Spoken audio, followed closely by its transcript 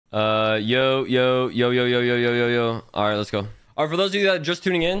Yo. All right, let's go. All right, for those of you that are just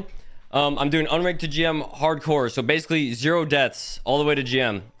tuning in, I'm doing unranked to GM hardcore. So basically 0 deaths all the way to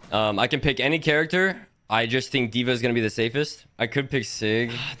GM. I can pick any character. I just think D.Va is going to be the safest. I could pick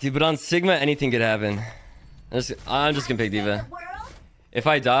Sig. Dude, but on Sigma, anything could happen. I'm just going to pick D.Va. If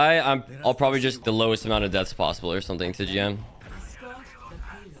I die, I'll probably just the lowest amount of deaths possible or something to GM.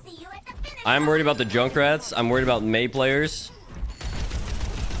 I'm worried about the Junkrats. I'm worried about Mei players.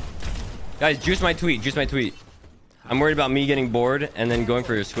 Guys, juice my tweet. Juice my tweet. I'm worried about me getting bored and then going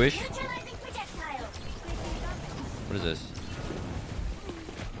for a swish. What is this?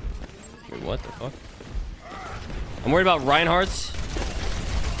 Wait, what the fuck? I'm worried about Reinhardt's.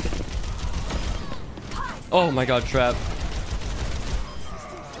 Oh my god, trap.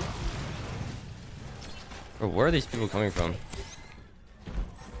 Bro, where are these people coming from?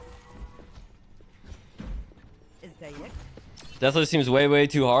 Definitely seems way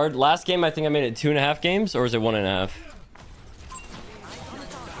too hard. Last game, I think I made it 2.5 games, or is it 1.5?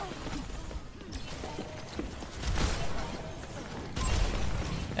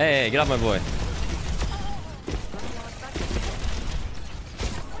 Hey, get off my boy.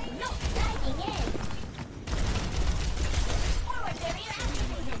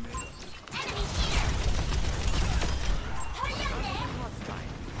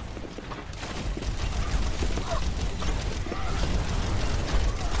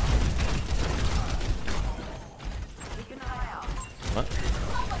 What?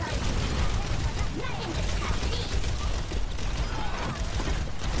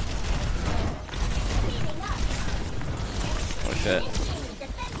 Oh shit. A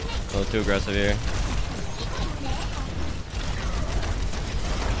little too aggressive here.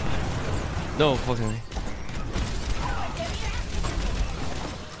 No fucking way.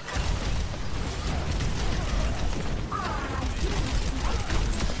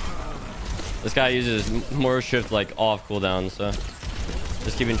 This guy uses more shift like off cooldown, so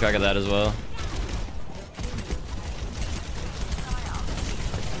just keeping track of that as well.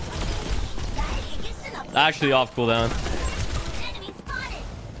 Actually off cooldown.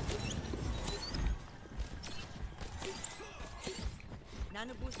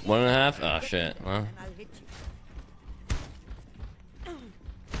 1.5? Oh shit. Well.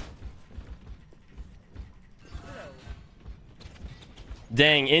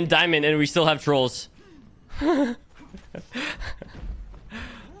 Dang, in diamond and we still have trolls. That's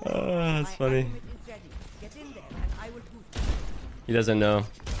funny. He doesn't know.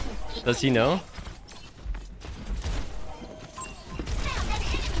 Does he know?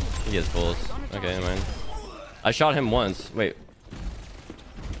 He gets bulls. Okay, never mind. I shot him once. Wait.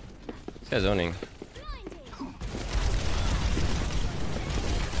 This guy's owning.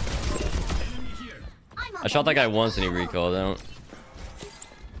 I shot that guy once and he recalled.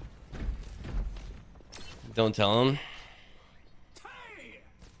 Don't tell him.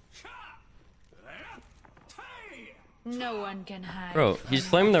 No one can hide. Bro, he's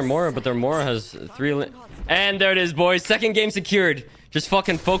flaming their Mora, but their Mora has 3... And there it is, boys. Second game secured. Just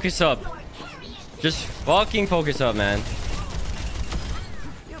fucking focus up. Just fucking focus up, man.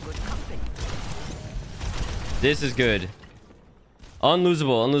 This is good.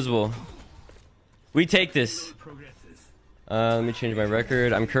 Unlosable. We take this. Let me change my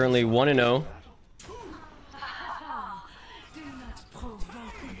record. I'm currently 1-0.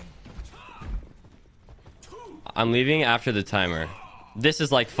 I'm leaving after the timer. This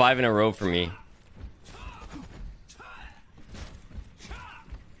is like 5 in a row for me.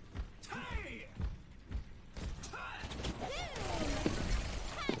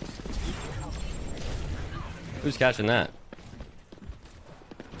 Who's catching that?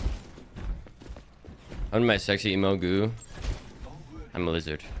 I'm my sexy emo goo. I'm a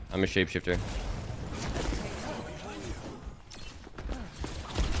lizard. I'm a shapeshifter.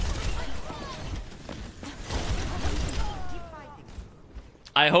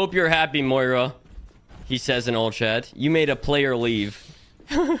 I hope you're happy, Moira. He says in old chat. You made a player leave.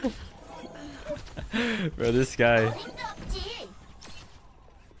 Bro, this guy.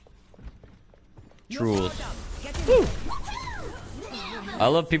 Trolls. I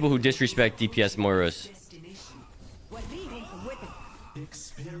love people who disrespect DPS Moiras.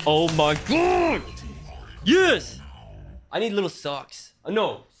 Oh my god! Yes! I need little socks.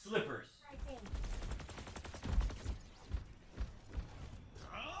 No, slippers.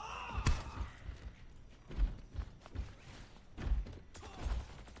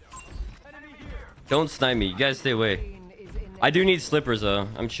 Don't snipe me. You guys stay away. I do need slippers though.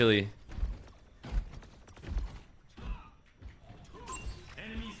 I'm chilly.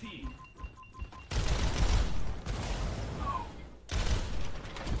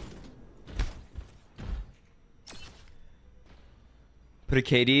 Put a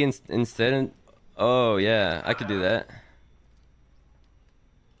KD instead. Oh yeah, I could do that.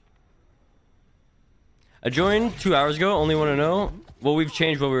 I joined 2 hours ago. Only want to know. Well, we've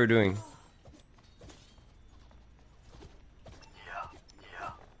changed what we were doing.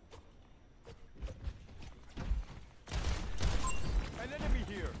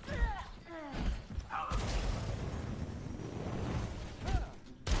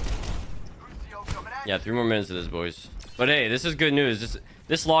 Yeah, 3 more minutes of this, boys. But hey, this is good news.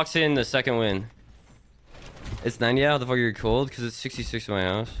 This locks in the second win. It's 90 out. How the fuck are you cold? Because it's 66 in my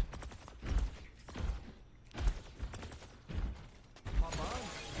house.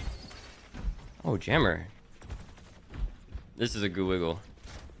 Oh, jammer. This is a good wiggle.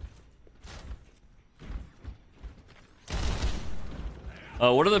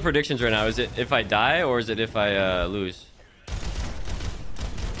 What are the predictions right now? Is it if I die or is it if I lose?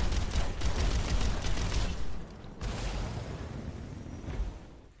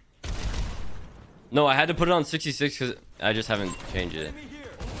 No, I had to put it on 66 because I just haven't changed it.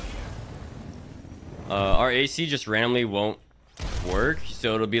 Our AC just randomly won't work,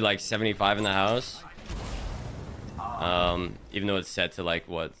 so it'll be like 75 in the house. Even though it's set to like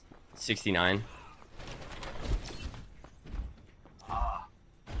what, 69.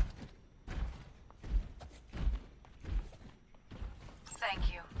 Thank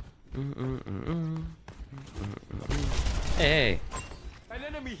you. Hey. An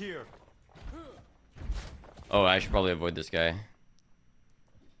enemy here. Oh, I should probably avoid this guy.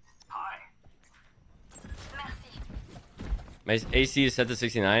 My AC is set to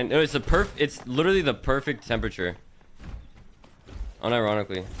 69. No, it's it's literally the perfect temperature.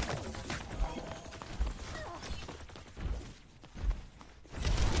 Unironically.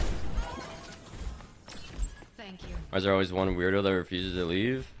 Thank you. Why is there always one weirdo that refuses to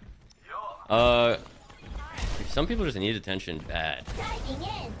leave? Some people just need attention bad. Diving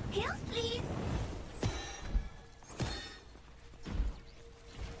in. Heals, please.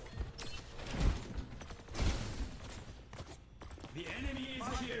 The enemy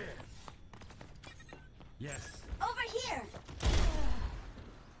is here. Yes. Over here.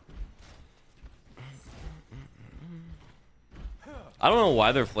 I don't know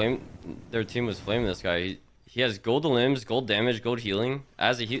why their team was flaming this guy. He has gold limbs, gold damage, gold healing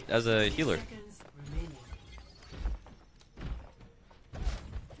as a healer.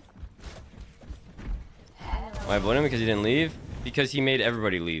 Why I avoid him? Because he didn't leave? Because he made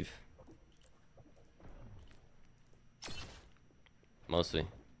everybody leave. Mostly.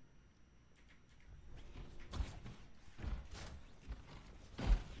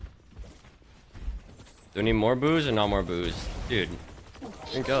 Do we need more booze or not more booze? Dude,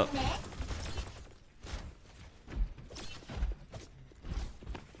 drink up.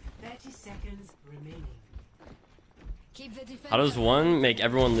 30 seconds remaining. Keep the defense. How does one make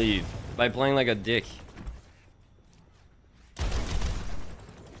everyone leave? By playing like a dick.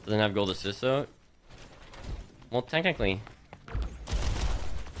 Doesn't have gold assist though? Well, technically.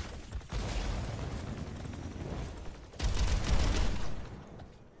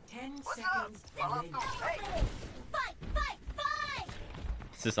 Fight, fight, fight!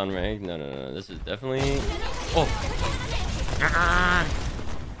 Is this unranked? No. This is definitely... Oh! Ah!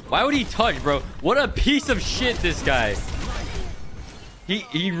 Why would he touch, bro? What a piece of shit, this guy.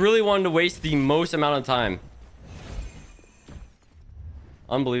 He really wanted to waste the most amount of time.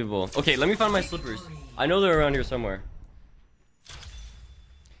 Unbelievable. Okay, let me find my slippers. I know they're around here somewhere.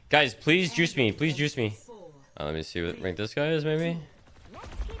 Guys, please juice me. Please juice me. Let me see what rank this guy is, maybe.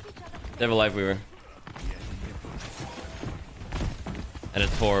 They have a life weaver. And a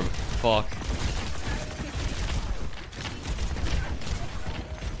torb. Fuck.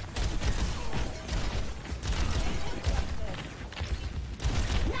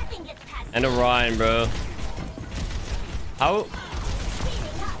 And a Ryan, bro. How?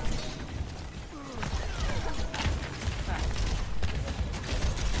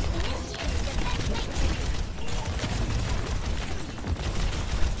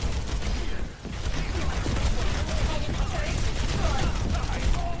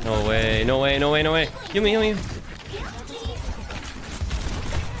 No way, no way, no way, no way. Heal me, heal me.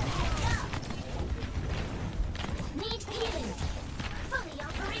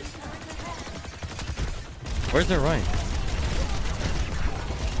 Where's their Ryan?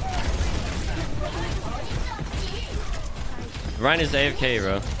 Ryan is AFK,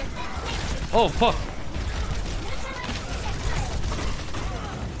 bro. Oh, fuck.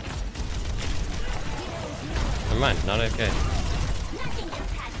 Never mind, not AFK.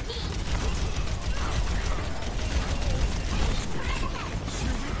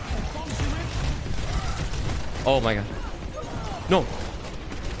 Oh my god. No.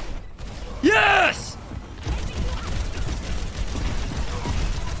 Yes!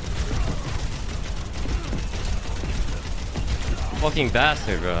 Fucking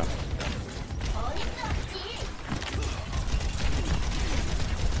bastard, bro.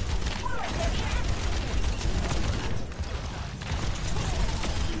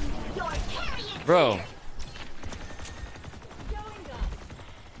 Bro.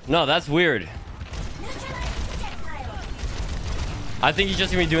 No, that's weird. I think he's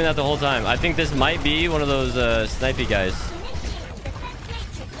just gonna be doing that the whole time. I think this might be one of those snipey guys.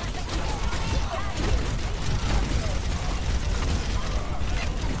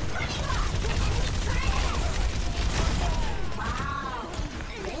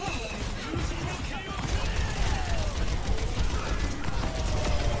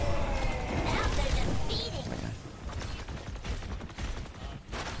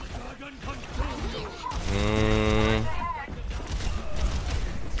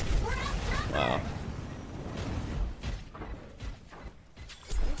 Wow.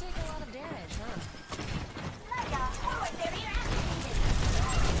 You take a lot of damage, huh?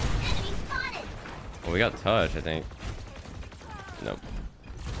 Well, we got touch, I think. Nope.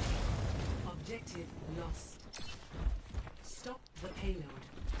 Objective lost. Stop the payload.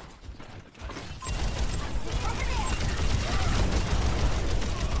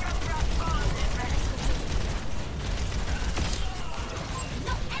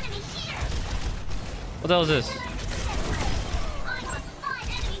 What the hell is this?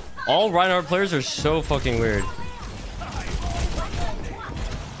 All Reinhardt players are so fucking weird.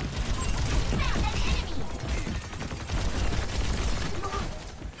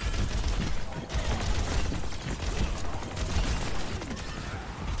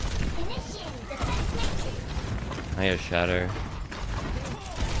 I have shatter.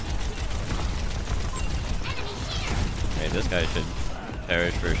 Hey, this guy should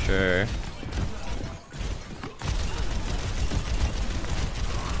perish for sure.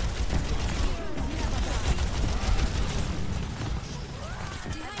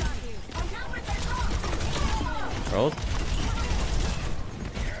 Rolled.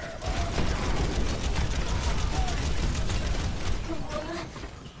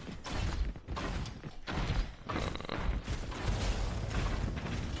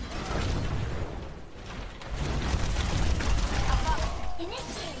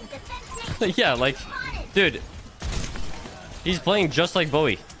 Yeah, like, dude, he's playing just like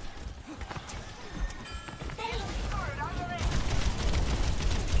Bowie.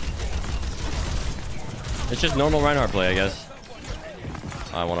 It's just normal Reinhardt play, I guess.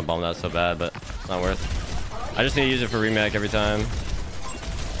 I want to bomb that so bad, but it's not worth. I just need to use it for remake every time.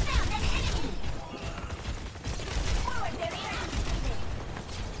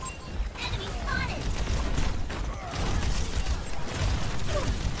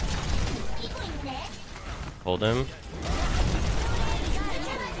 Hold him.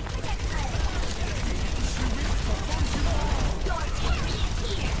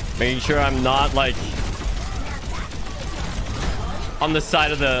 Making sure I'm not like on the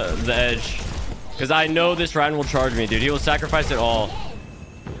side of the edge, because I know this Ryan will charge me, dude. He will sacrifice it all.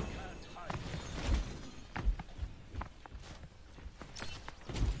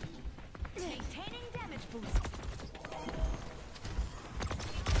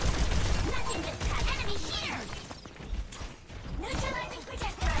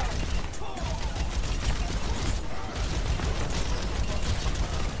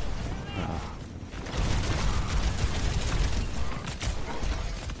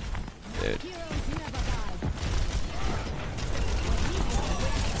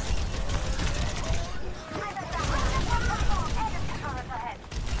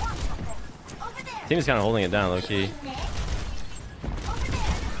 Team is kind of holding it down, low key.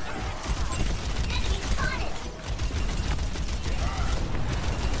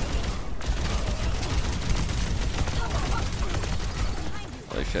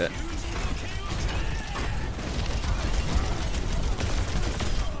 Holy shit.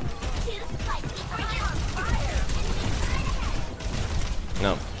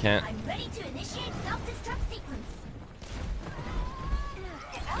 No, can't. I'm ready to initiate self-destruct sequence.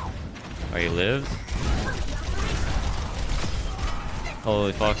 Oh, he lived?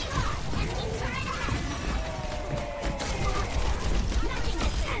 Holy fuck.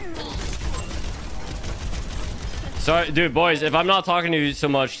 Sorry, dude, boys, if I'm not talking to you so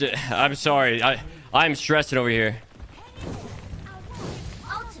much, I'm sorry. I'm stressing over here.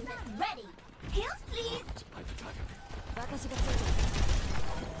 Ultimate ready. Heals, please.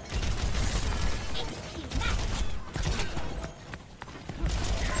 HP max.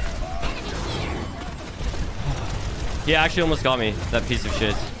 He actually almost got me, that piece of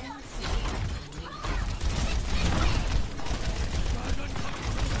shit.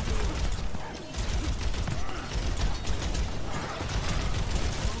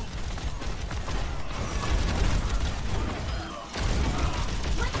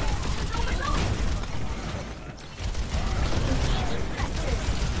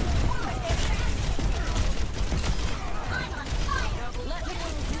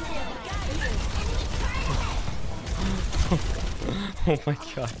 Oh my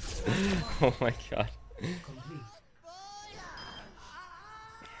god. Oh my god.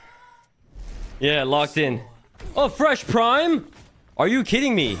 Yeah, locked in. Oh, fresh prime? Are you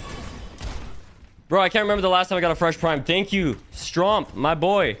kidding me? Bro, I can't remember the last time I got a fresh prime. Thank you, Stromp, my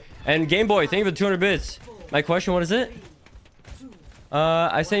boy. And Game Boy, thank you for the 200 bits. My question, what is it?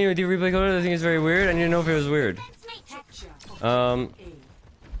 I sent you a D replay code. I think it's very weird. I need to know if it was weird.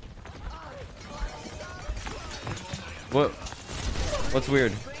 What's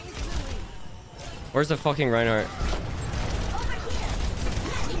weird? Where's the fucking Reinhardt?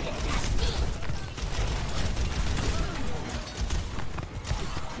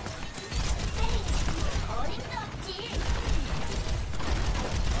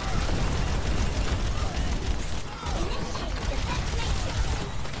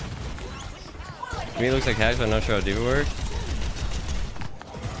 To me, it looks like hacks, but I'm not sure how deep it works.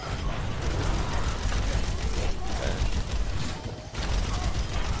 Okay.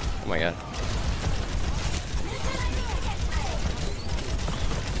 Oh my god.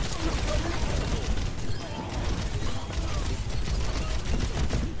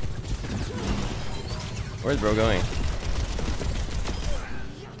 Where's bro going?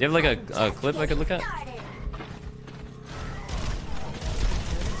 Do you have like a clip I could look at?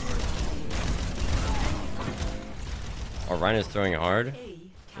 Oh, Ryan is throwing hard?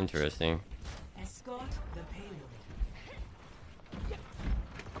 Interesting. Escort the payload. I'm here.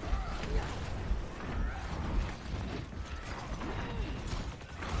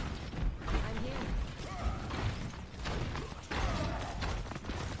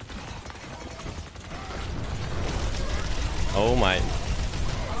 Oh my.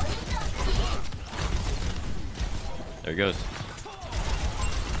 There he goes.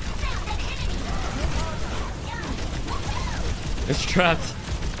 It's trapped.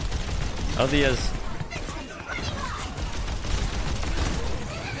 Oh, he is.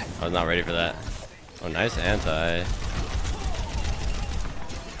 I was not ready for that. Oh, nice anti.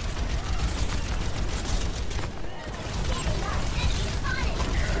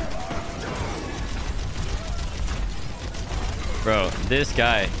 Bro, this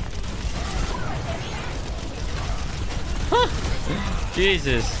guy. Huh.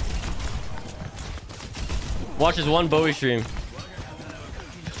 Jesus. Watch his one Bowie stream.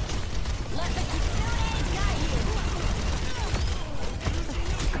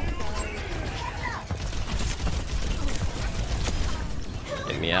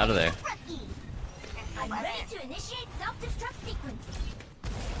 Get me out of there. I'm ready to initiate self-destruct sequence.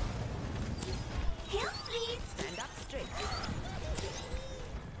 Heals, please. Stand up straight.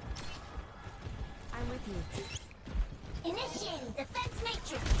 I'm with you. Initiating defense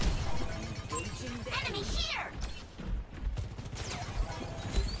matrix. Enemy here.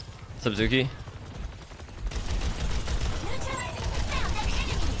 What's up, Zuki? Neutralizing found an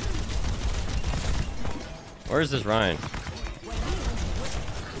enemy. Where is this Ryan?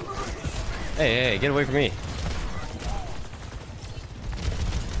 Hey, hey, get away from me.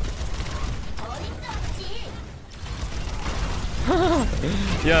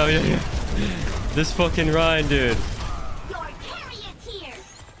 Yo, yo, yo. This fucking Ryan, dude. Your carry is here.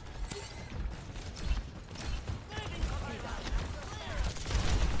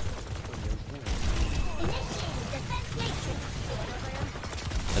 Initiating defense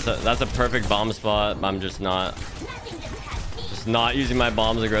matrix. That's a perfect bomb spot. I'm just not using my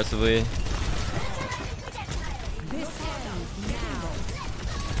bombs aggressively.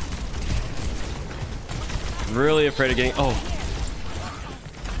 Really afraid of getting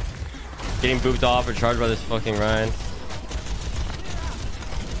getting booped off or charged by this fucking Ryan.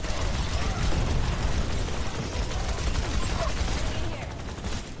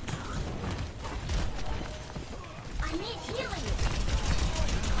 I need healing.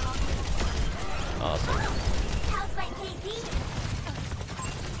 Awesome. House by KD.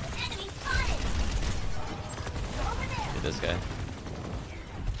 Enemy spotted. Over there. Get this guy.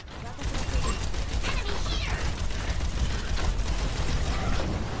 Enemy here.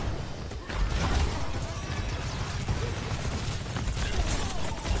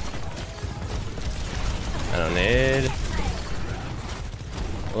 I don't need.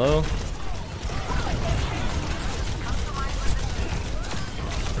 Hello?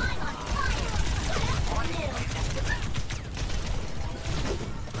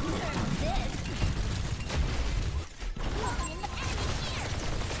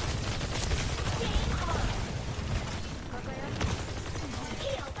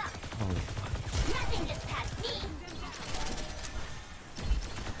 Nothing gets past me.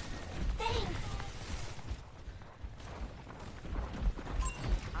 Thanks.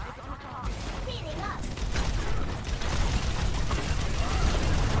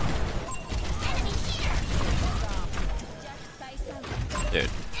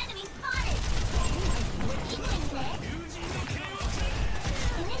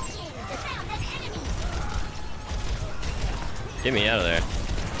 Get me out of there.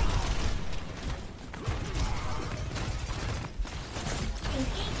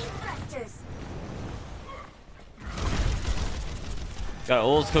 Engaging thrusters. Got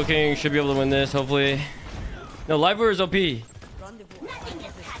Ul's cooking. Should be able to win this, hopefully. No, Live is OP. Nothing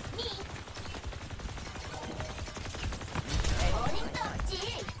gets past me.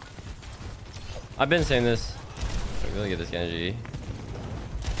 I've been saying this. I really get this Genji.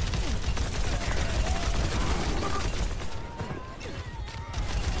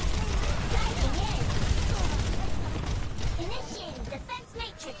 Initiating defense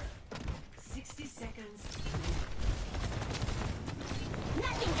matrix. 60 seconds.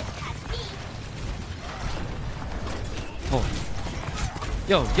 Nothing gets past me. Oh.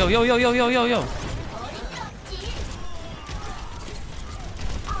 Yo.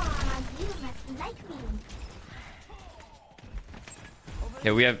 Ah, you must like me.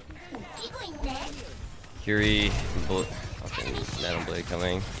 Okay, we have Giggling Ned. Curie, fucking Nano Blade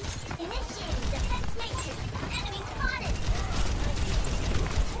coming. Initiating defense matrix. Enemy spotted.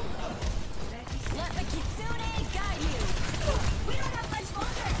 Let the Kitsune guide you. We don't have much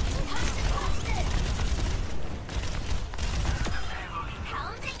longer. Time to close this.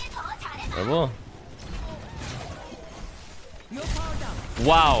 Counting it all time. I will.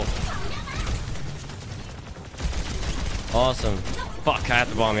 Wow. Awesome. Fuck, I have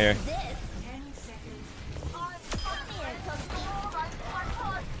to bomb here. 10 seconds. I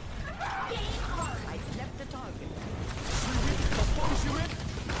Left the target.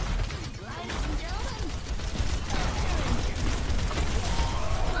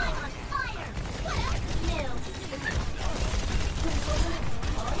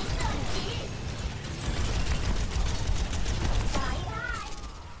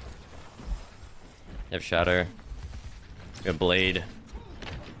 You have Shatter. You have Blade.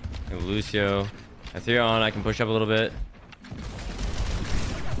 You have Lucio. I have Theon. I can push up a little bit.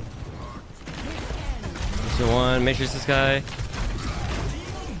 Lucio 1. Make sure it's this guy.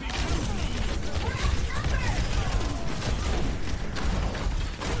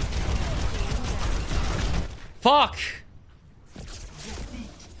 Fuck!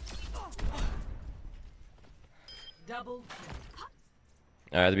 Double.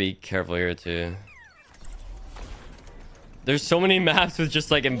 I have to be careful here too. There's so many maps with just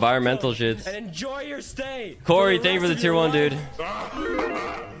like environmental shits. And enjoy your stay. Corey, thank you for the tier 1, dude.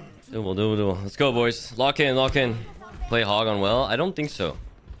 Double. Let's go, boys. Lock in. Play Hog on well? I don't think so.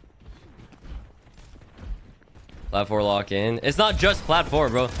 Plat 4 lock in. It's not just Plat 4,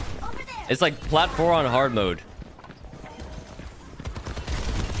 bro. It's like Plat 4 on hard mode.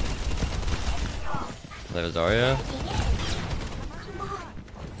 That was Zarya.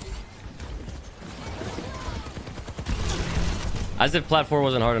 As if Plat 4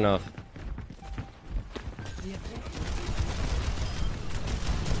 wasn't hard enough.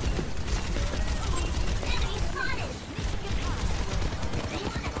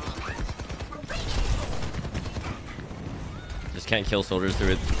 Just can't kill soldiers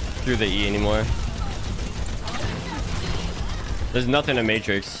through the E anymore. There's nothing in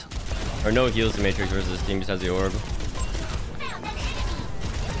Matrix. Or no heals in Matrix versus this team besides the orb.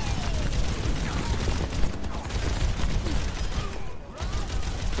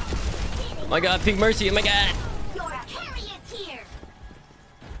 Oh my god, Pink Mercy, oh my god! Your carry is here.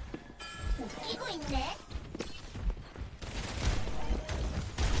 Giggling Ned.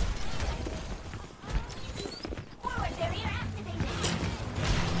 Forward barrier activated.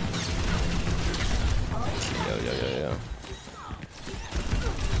 Yo.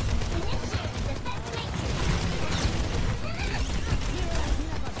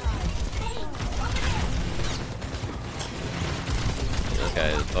 This guy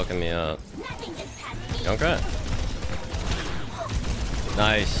is fucking me up. Don't cry.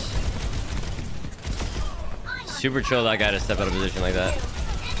 Nice. Super chill that guy to step out of position like that.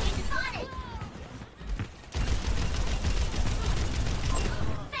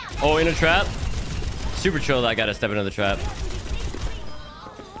 Oh, in a trap? Super chill that guy to step into the trap.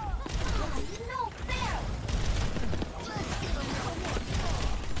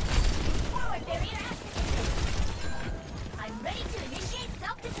 I'm ready to initiate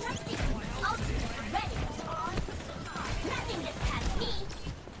self-destruct sequence. Ultimate ready. Nothing gets past me.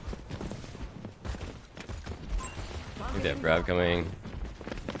 I think they have grab coming.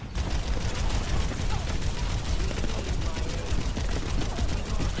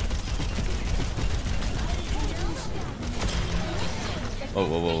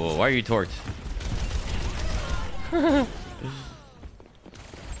 Whoa. Why are you torqued? Now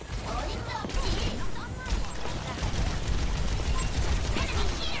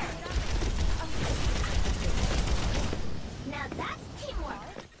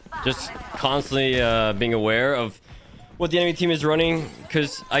Just constantly being aware of what the enemy team is running,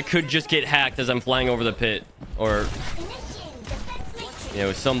 because I could just get hacked as I'm flying over the pit, or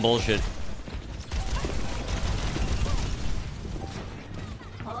some bullshit.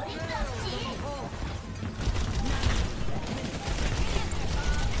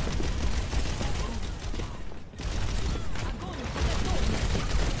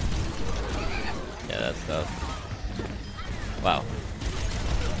 Yeah, that's tough. Wow.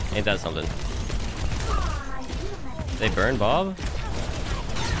 Ain't that something? They burn Bob?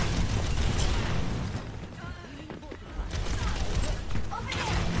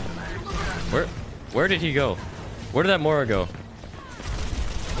 Where did he go? Where did that Mora go?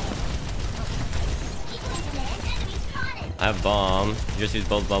 I have bomb. Just use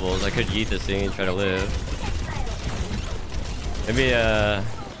both bubbles. I could yeet this thing and try to live. Maybe oh,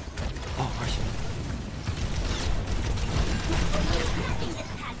 where's he?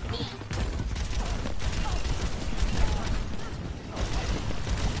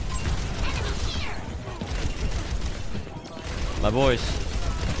 My boys.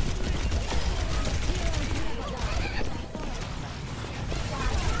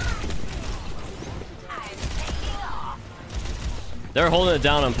 They're holding it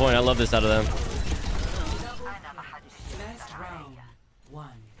down on point. I love this out of them. Last round. 1.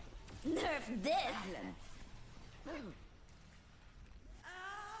 Nerf this.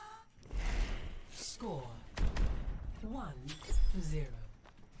 Score 1-0.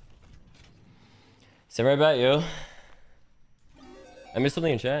 Say right back, yo. I missed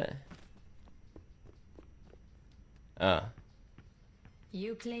something in chat. Ah.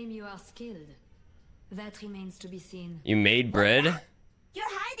 You claim you are skilled. That remains to be seen. You made bread? You're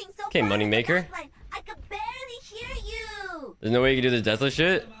hiding so Okay, far in the moneymaker. backline. I could barely hear you. There's no way you can do the deathless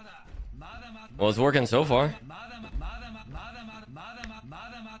shit? Well, it's working so far.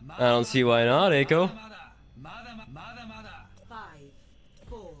 I don't see why not, Echo. 5,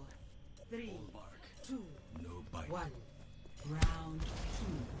 4, 3, 2, 1. Round 2.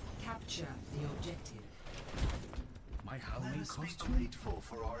 Capture the objective. My Halloween costume.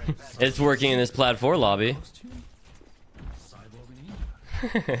 It's working in this Plat 4 lobby.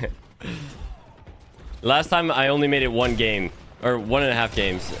 Last time I only made it one game, or 1.5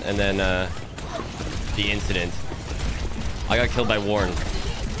 games, and then the incident. I got killed by Warren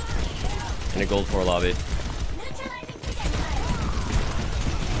in a gold 4 lobby.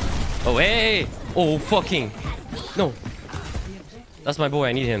 Oh hey! Oh fucking! No! That's my boy.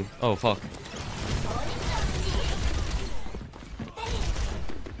 I need him. Oh fuck!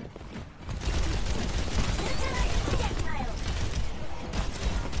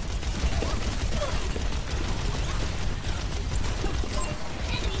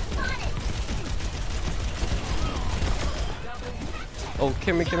 Oh,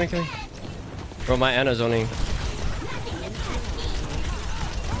 kill me, kill me, kill me. Bro, my Anna's zoning.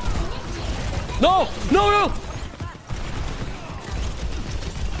 No! No, no!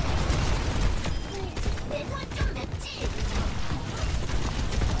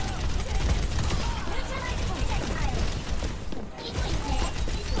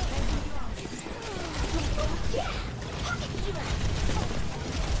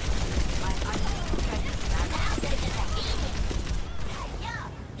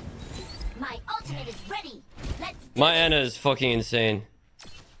 My ultimate is ready. Let's My Anna is fucking insane.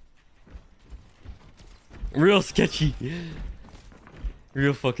 Real sketchy.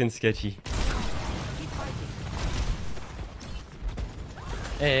 Real fucking sketchy.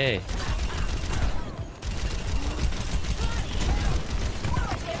 Hey, hey.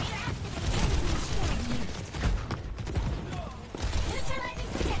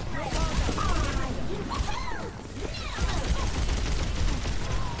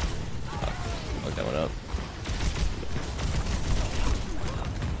 Fuck that one up.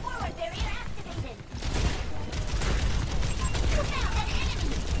 forward barrier activated. You found an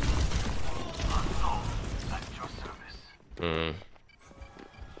enemy.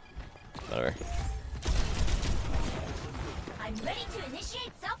 Whatever. I'm ready to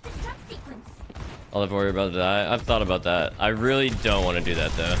initiate self-destruct sequence. I'll have to worry about that. I've thought about that. I really don't want to do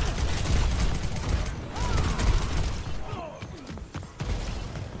that though.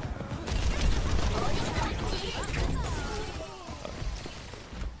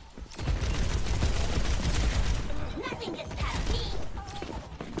 Nothing gets past me.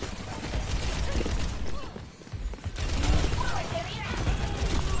 Forward barrier activated.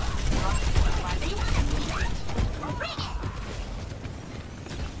 They want to see that? Bring it.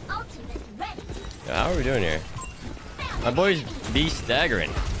 Ultimate ready. Yeah, how are we doing here? My boys be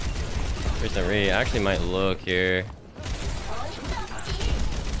staggering. There's no re. I actually might look here.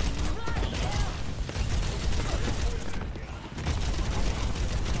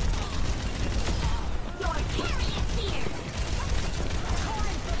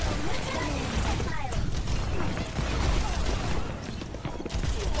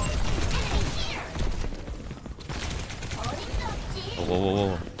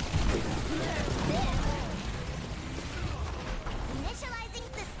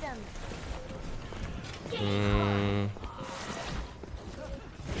 Nothing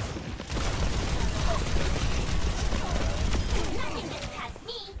gets past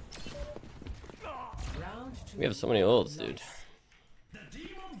me. Round two. We have so many ults, dude. The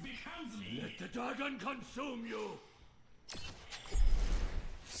demon becomes me. Let the dragon consume you.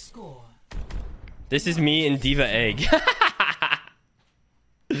 Score. This is me in Diva Egg.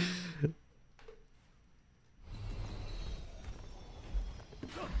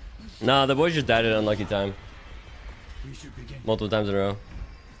 Nah, the boys just died at an unlucky time. We should begin. Multiple times in a row.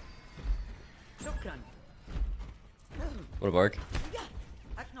 Shukran. What a bark.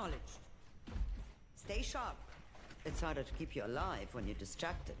 Acknowledged. Stay sharp. It's harder to keep you alive when you're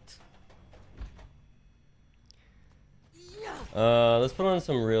distracted. Let's put on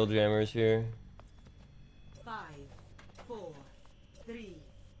some real jammers here. 5, 4, 3,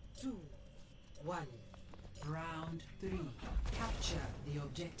 2, 1. Round 3. Capture the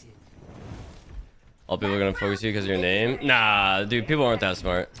objective. All people are gonna focus you because of your name? Nah, dude, people aren't that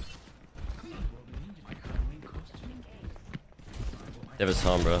smart. They have a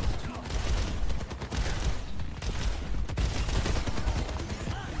Sombra.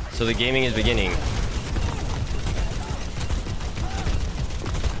 So the gaming is beginning.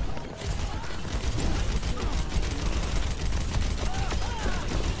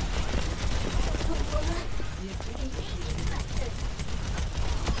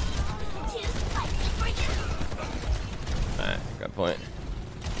 Alright, got point.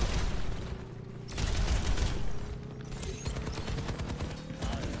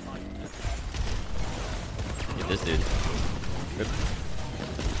 Get this dude. Rip.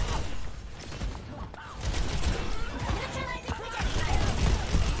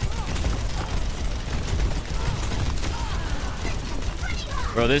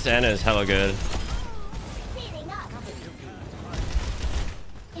 Bro, this Ana is hella good. Speeding up.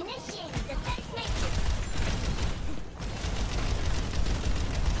 Initiating defense matrix.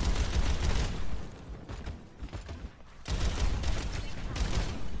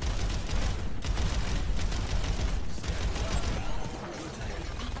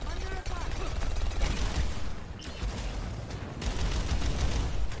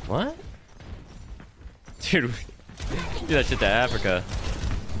 What? Dude, do that shit to Africa.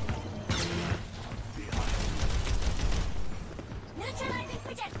 Neutralizing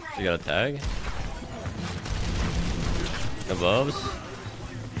projectile. You got a tag? The bubs?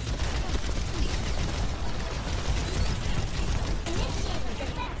 Initiating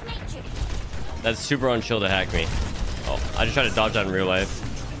defense matrix. That's super unchill to hack me. Oh, I just tried to dodge that in real life.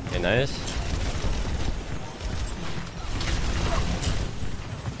 Okay, nice.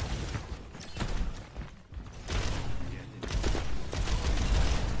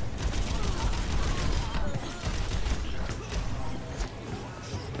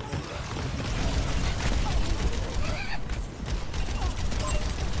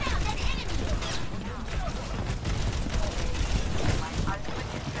 Found an enemy.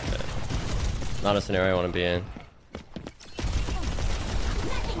 Not a scenario I want to be in.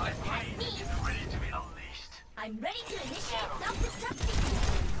 Nothing gets past me. I'm ready to initiate self-destruct.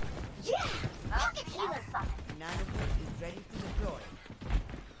 Yeah! Pocket healer. Nanoport is ready to deploy.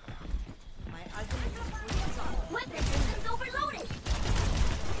 My ultimate is fully charged. Weapon systems overloaded.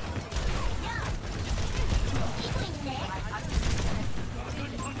 Yeah. Equally next.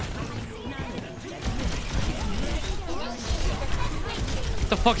 Initiating defense matrix. What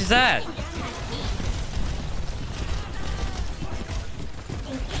the fuck is that?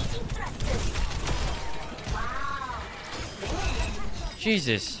 Engaging thrusters. Wow.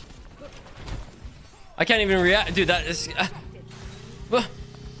 Jesus. I can't even react. Dude, that is...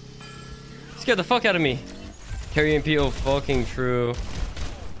 scared the fuck out of me. Carry EMP, oh fucking true.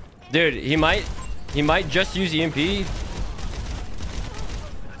 Dude, he might just use EMP to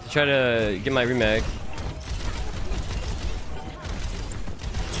try to get my remake.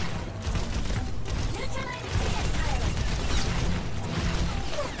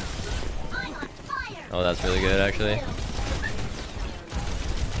 I'm on fire. Oh, that's really good, actually.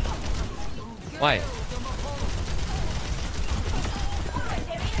 Why?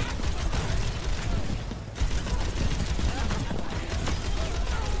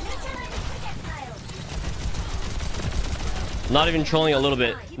 Not even trolling a little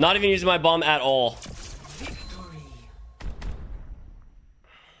bit. Not even using my bomb at all. Victory.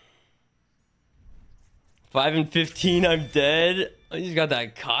 5 and 15, I'm dead. I just got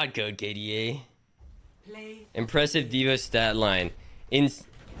that COD code, KDA. Play. Impressive Diva stat line.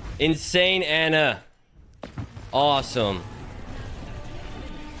 Insane Ana. Awesome.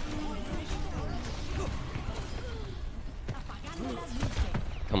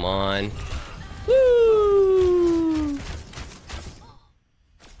 Come on. Woo!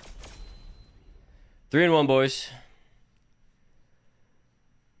 3-1, boys.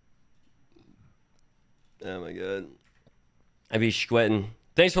 Oh my god. I be sweating.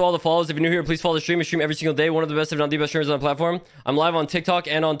 Thanks for all the follows. If you're new here, please follow the stream. I stream every single day. One of the best, if not the best streamers on the platform. I'm live on TikTok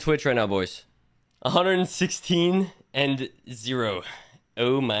and on Twitch right now, boys. 116 and 0.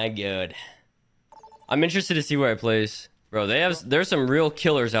 Oh my god. I'm interested to see where I place. Bro, there's some real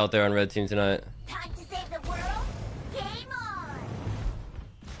killers out there on red team tonight. Time to save the world. Game on.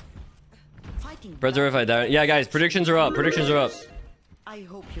 Fighting Breads are if I die. Yeah, guys, predictions are up. Predictions are up. I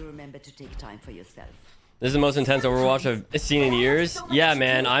hope you remember to take time for yourself. This is the most intense Overwatch I've seen in years. Yeah,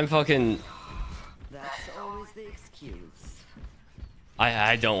 man, I'm fucking... That's always the excuse.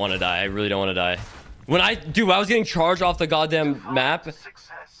 I don't want to die. I really don't want to die. Dude, I was getting charged off the goddamn map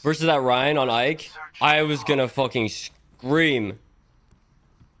versus that Ryan on Ike. I was gonna fucking scream.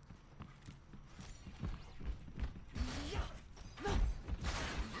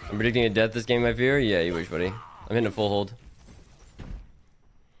 I'm predicting a death this game, I fear. Yeah, you wish, buddy. I'm hitting a full hold.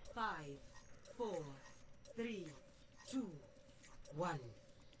 5, 4, 3, 2, 1.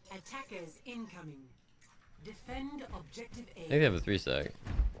 Attackers incoming. Defend objective A. I think they have a 3-stack.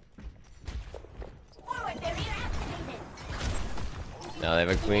 Forward barrier activated. Now they have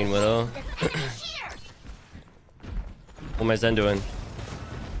a Queen Widow. What am I Zen doing?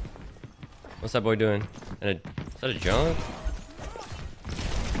 What's that boy doing? Is that a junk?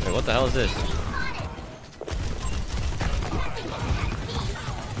 Wait, what the hell is this?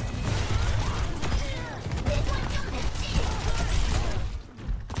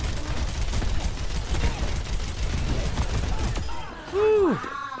 Woo!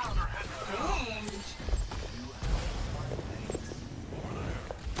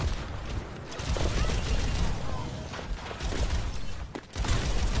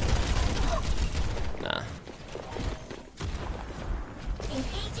 Nah.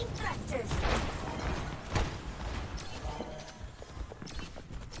 Engaging thrusters.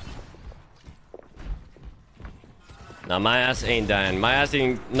 Nah, my ass ain't dying. My ass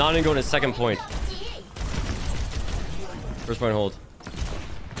ain't not even going to second point. First point hold.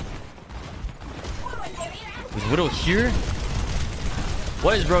 Is Widow here?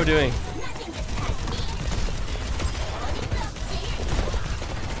 What is bro doing?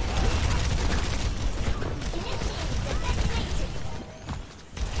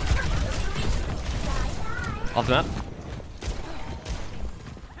 Off the map.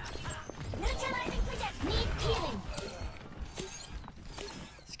 Neutralizing project need healing.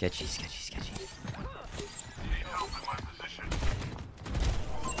 Sketchy, sketchy, sketchy.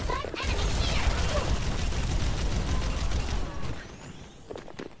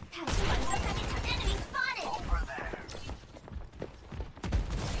 Enemy spotted. Over there.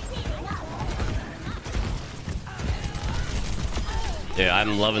 Dude,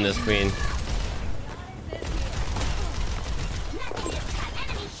 I'm loving this queen.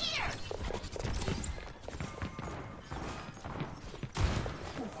 Enemy here.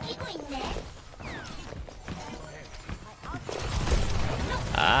 Equing net.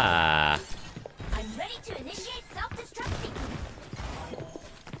 Ah. I'm ready to initiate self-destruct sequence.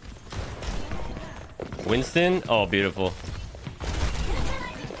 Winston? Oh, beautiful.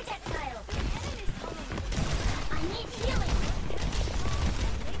 Neutralizing projectile. I need healing.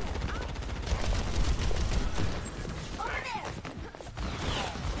 Over there.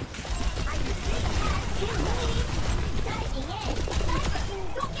 I can see the path. Diving in.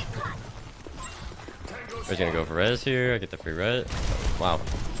 Don't get caught. We're gonna go for res here. I get the free res. Wow.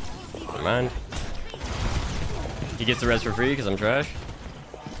 Never mind. He gets the res for free because I'm trash.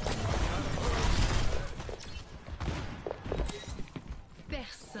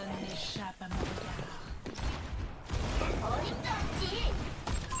 Personne n'échappe à mon regard. Holding the dig.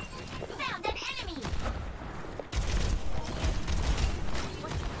 Found an enemy.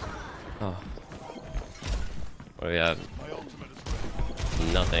 Oh. What do we have?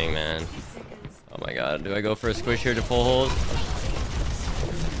 Nothing, man. Oh my god. Do I go for a squish here to full hold?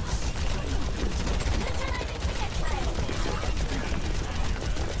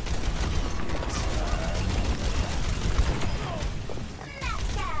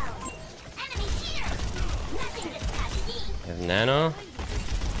 Smackdown. Enemy here. Nothing gets past me. I have Nano. I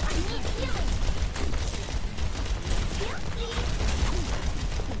need healing. Heal, please.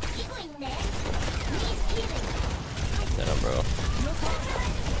 Equing net. Needs healing. Nano, bro.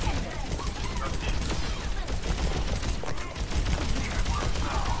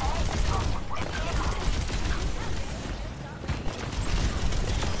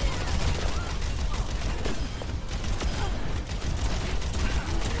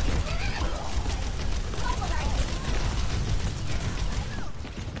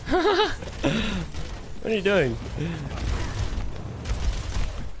 What are you doing?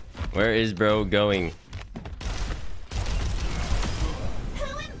 Where is bro going?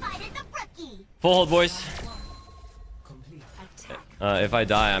 Who invited the rookie? Full hold, boys. Complete. Attack. If I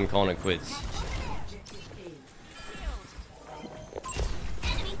die, I'm calling it quits.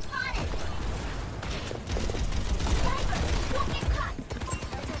 Enemy spotted. Won't get caught.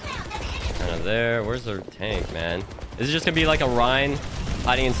 Found an enemy. Kind of there. Where's their tank, man? Is it just gonna be like a Rhine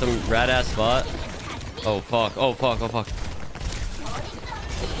hiding in some rad ass spot? Oh fuck! Oh fuck! Oh fuck!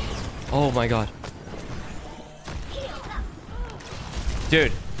 Oh my god,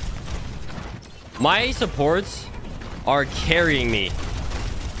 dude! My supports are carrying me.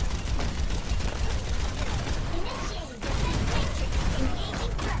 Initiating defense matrix.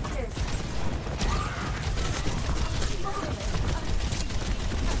 Engaging thrusters.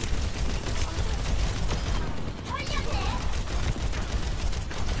 Are you there?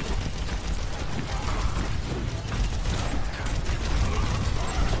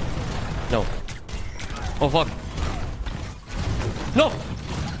 No. Oh fuck. No.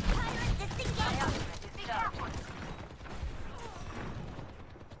 Pirate disengaged. Be careful.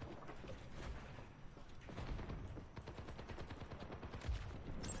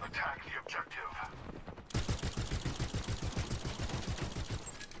 Attack the objective.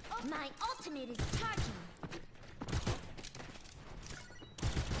 My ultimate is charging.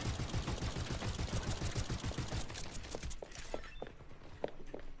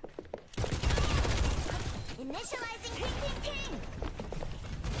 Initializing ping.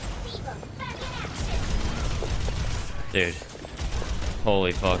 Fever, back in action. Dude.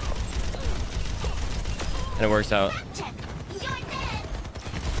 Holy fuck. And it works out. Check. You're dead.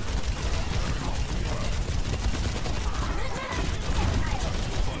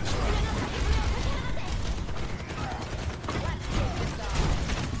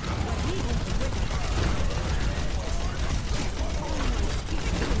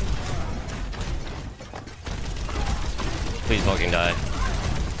 Please fucking die.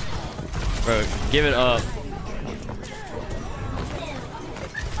 Bro, give it up.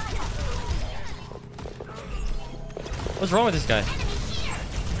 What's wrong with this guy?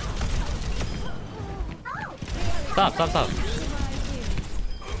 Stop, stop, stop.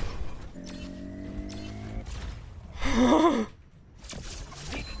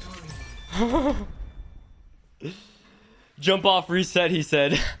 Jump off, reset, he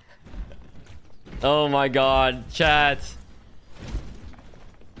said. Oh my god, chat.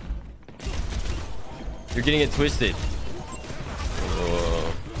 You're getting it twisted.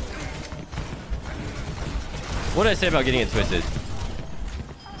 Whoa. What did I say about getting it twisted?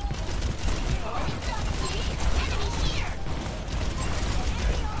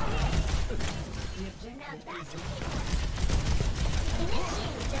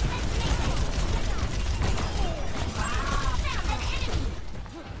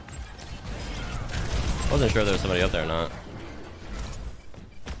 Wasn't sure there was somebody up there or not.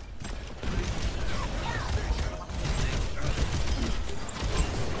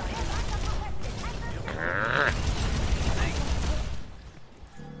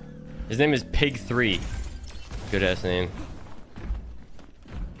 His name is Pig 3. Good ass name.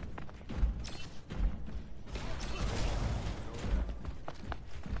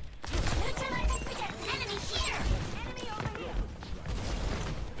 Neutralizing forget. Enemy here. Enemy over here.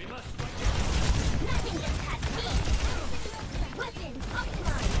 We must Nothing gets past me. Weapons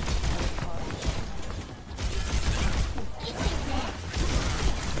optimized. Eating there.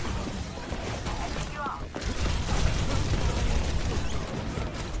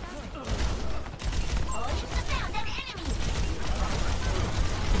 Found an enemy.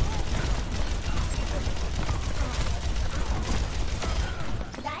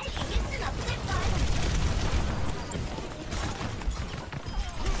 Diving is an upset violence.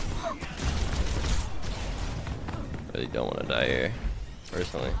 Really don't want to die here,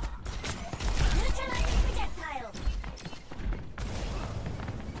 personally. Neutralizing projectile.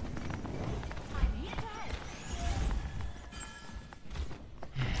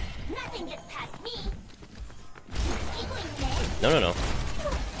 Nothing gets past me. Giggling there. No, no, no.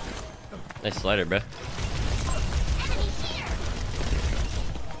 Nice slider, bruh. Enemy here.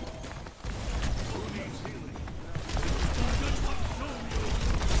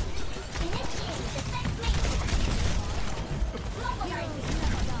 Initiating defense matrix. Localizing.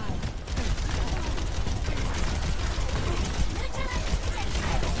 Neutralizing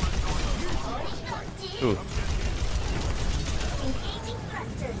projectile. Already locked in. Ooh. Engaging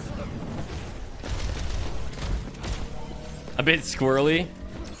thrusters. A bit squirrely.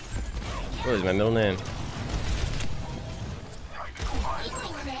 What is my middle name?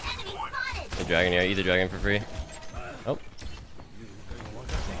 Giggling there. Enemy spotted. Hey, dragon. Yeah, eat the dragon for free. Oh.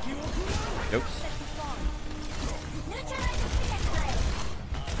 Oops.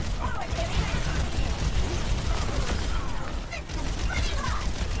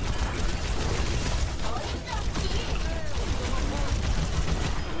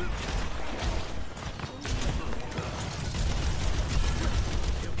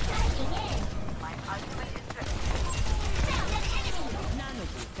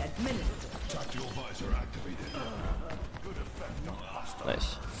 Tactical visor activated. Good effect, not hostile.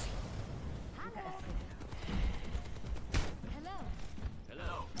 Nice.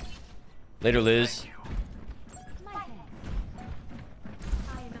 Later, Liz.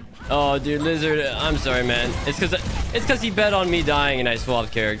 Oh, dude, Lizard. I'm sorry, man. It's cause he bet on me dying and I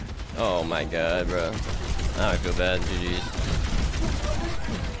swapped character. Oh my god, bro. Now I feel bad. GG's.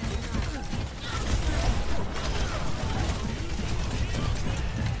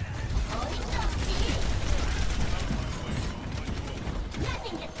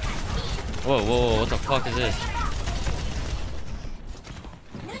 Whoa, whoa, whoa, what the fuck is this?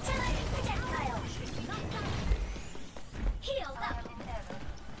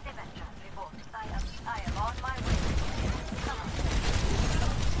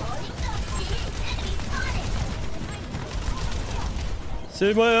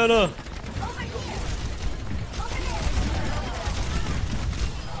 Save my Anna!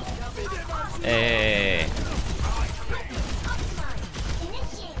 Hey.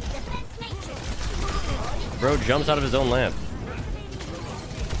 Bro jumps out of his own lamp.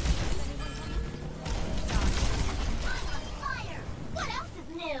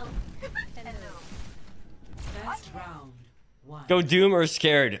 First round. One. Go Doom or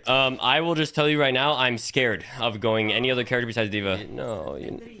scared? I will just tell you right now, I'm scared of going any other character besides Diva. No,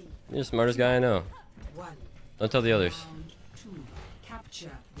 you're the smartest guy I know. One. Don't tell the others. Round two. Capture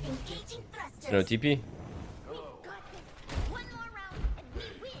the objective. No TP?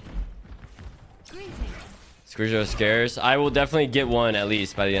 Squirjo scares. I will definitely get one at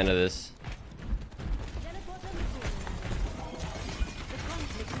least by the end of this.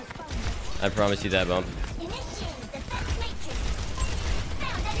 I promise you that, Bump.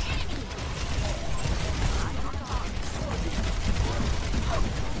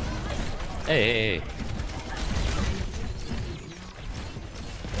 Hey, hey, hey.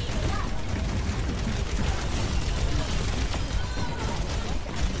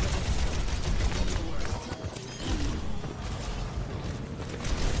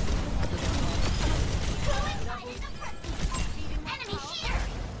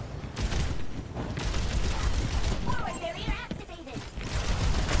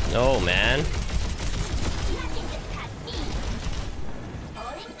 No, man.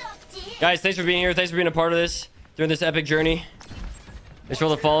 Guys, thanks for being here. Thanks for being a part of this during this epic journey. Thanks for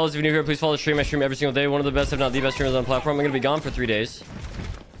all the follows. If you're new here, please follow the stream. I stream every single day. One of the best, if not the best streamers on the platform. I'm going to be gone for 3 days.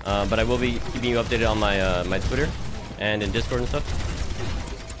 But I will be keeping you updated on my my Twitter and in Discord and stuff.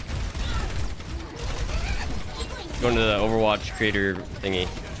 Going to the Overwatch creator thingy.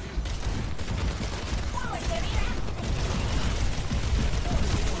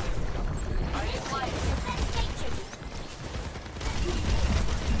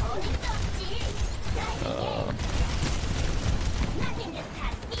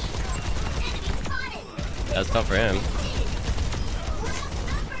 That's tough for him.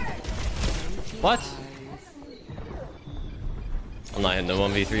 What? I'm not hitting the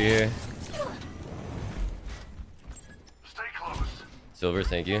 1v3 here. Stay close. Silver,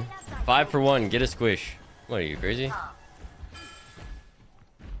 thank you. 5 for 1, get a squish. What are you, crazy?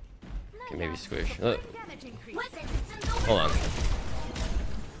 Okay, maybe squish. Hold on.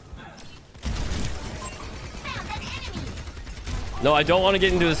 No, I don't want to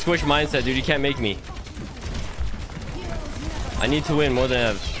get into the squish mindset, dude. You can't make me. I need to win more than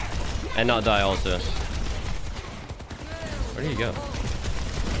ever. And not die also. Where did he go?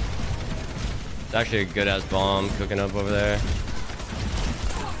 It's actually a good ass bomb cooking up over there.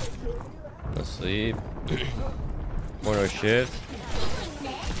 No sleep. More no shift.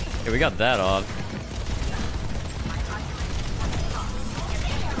 Okay, we got that off.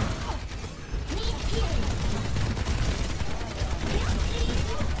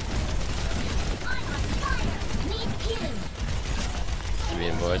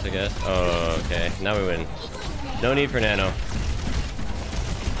 Boys, I guess. Oh, okay. Now we win. No need for nano.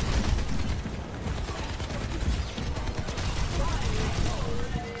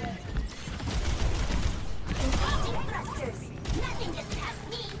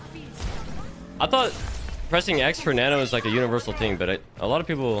 I thought pressing X for nano is like a universal thing, but a lot of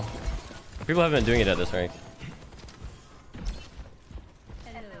people haven't been doing it at this rank.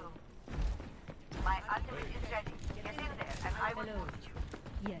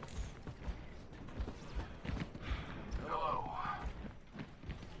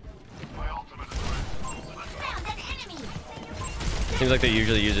 Seems like they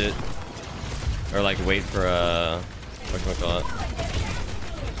usually use it. Or like wait for whatchamacallit?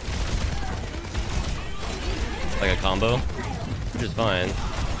 Like a combo. Which is fine.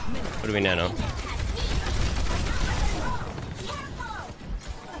 What do we nano?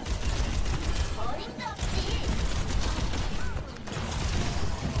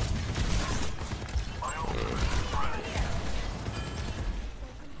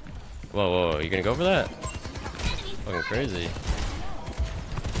 Whoa, whoa, you gonna go for that? Fucking crazy.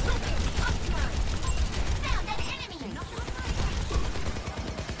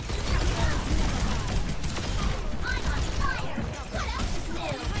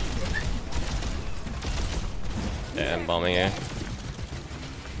 Yeah, I'm bombing here.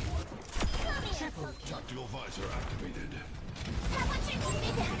 Tactical visor activated.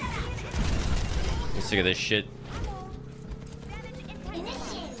 I'm sick of this shit.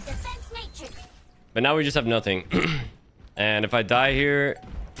 But now we just have nothing. And if I die here,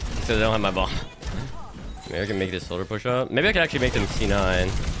 it's 'cause I don't have my bomb. Maybe I can make this soldier push up. Maybe I can actually make them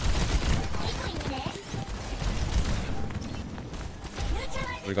C9.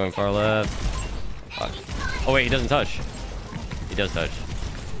 We're going far left. Fuck. Oh wait, he doesn't touch. He does touch.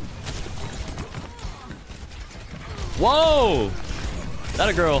 Whoa! That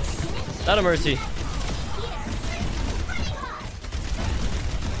a girl. That a mercy.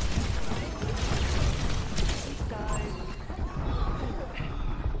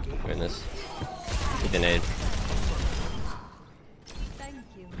 Goodness. Get the nade.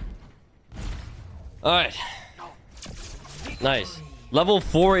 Alright. Nice. Level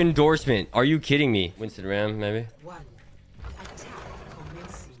 4 endorsement. Are you kidding me? Winston Ram, maybe?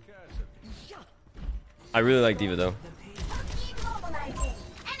 I really like D.Va though.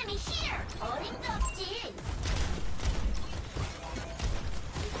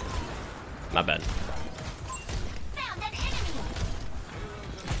 Not bad.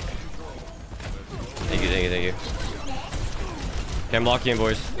 Thank you, thank you, thank you. Okay, I'm locking in,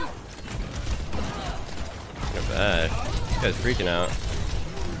 boys. Not bad. This guy's freaking out.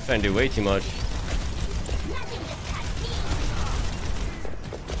 Trying to do way too much.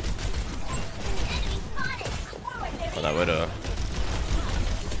 Oh, that widow.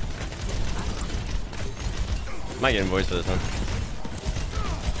 Might get invoiced for this one.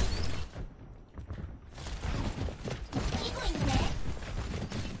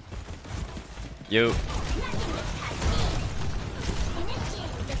 Yo.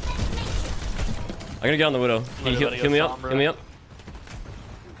 I'm gonna get on the widow. Can you heal me up? Heal me up.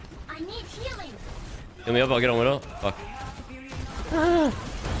 I need healing. Heal me up, I'll get on widow. Fuck.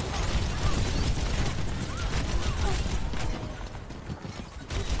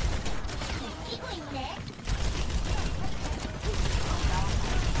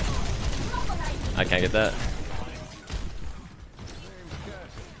 I can't get that.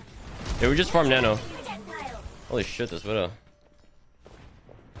 Yeah, we just farmed nano. Holy shit, this widow.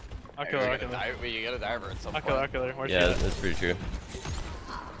 I'll kill her, I'll kill her. Wait, you gotta dive her at some I'll point. kill her, I'll kill her. Where's she Yeah, at? that's pretty true.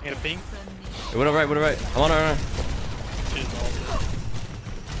 I get a ping. Hey, widow right, widow right. I'm on her. She's ult.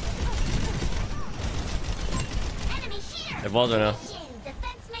 They have walls right now.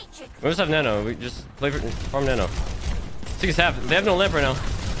 We just have nano. We just play for farm nano. 6 half. They have no lamp right now.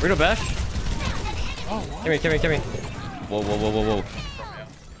 We're no bash. Come here, come here, come here. Whoa, whoa, whoa, whoa, whoa.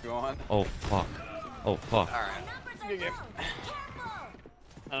 Go on. Oh fuck. Oh fuck. Alright. Good game.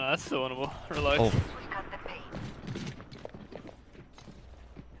 That's still winnable. Relax. Oh.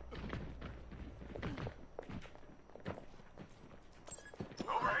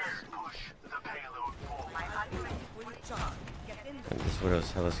 This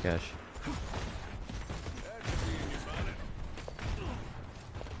widow's hella sketch.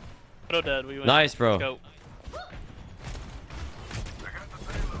 Widow dead. We win. Nice, bro. Let's go.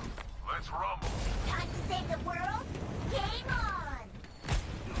 Time to save the world. Game on.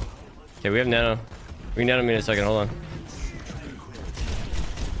 Okay, we have nano. We can nano me in a second. Hold on.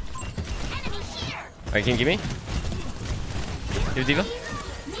 Enemy here. Alright, can you give me? Give D.Va?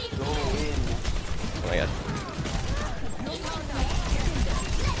 Oh my god.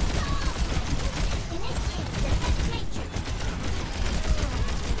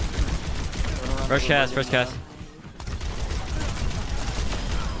 First cast, first cast.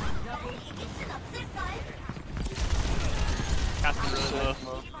 Casting really low.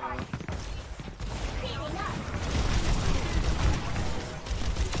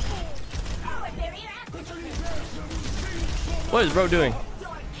 What is bro doing?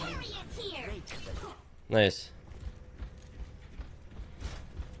 Nice.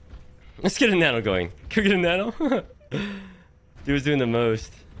 Let's get a nano going. Can we get a nano? Dude was doing the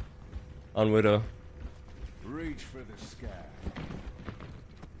most on Widow. Reach for the sky.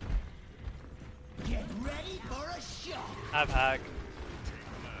 Get ready for a shot. I have hack.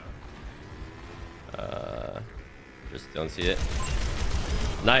 Just don't see it.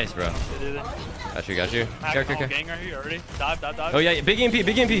 Nice, bro. Got you, got you. Hack Care, the care, whole care. gang right here already. Dive. Oh yeah, big EMP,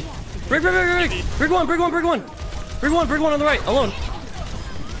 big EMP. Brig one. Brig one on the right, alone.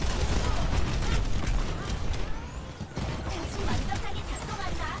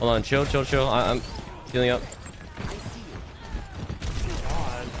 Hold on, chill. I'm healing up.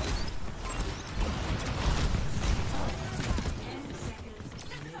 God.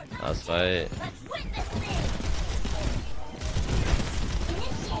 Last fight. Let's win this thing.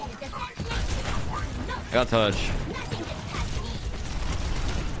 Initiate defense. I got touch.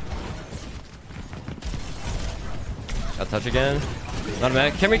 Got touch again. Not a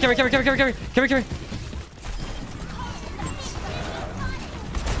mag. Carry.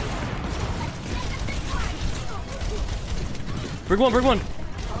 Brig one.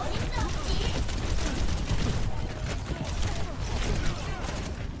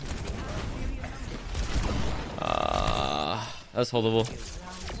 That's holdable.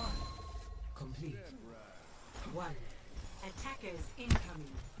 Complete. 1. Attackers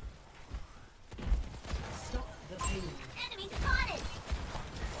incoming. Stop the payload. Enemy spotted.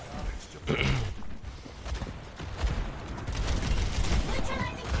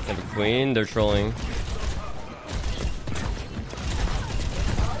 Have a queen. They're trolling.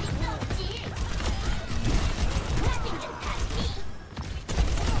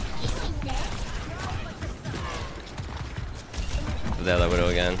 They have that widow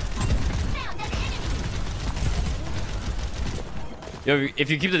again. Yo, if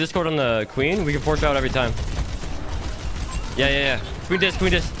you keep the Discord on the queen, we can force out every time. Yeah. Queen dis.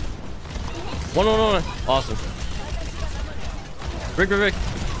 One. Awesome. Brig.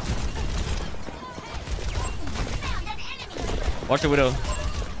 Watch the widow.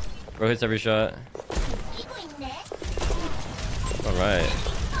 Bro hits every shot. Alright.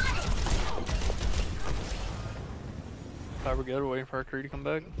 Alright, we're good. We're waiting for our crew to come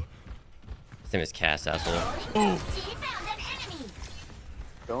back. His name is Cass, asshole.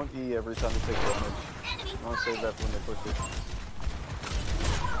 Don't E every time you take damage. I want to save that for when they push it.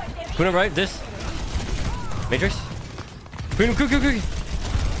 Queen up right, this. Matrix. Queen, quick.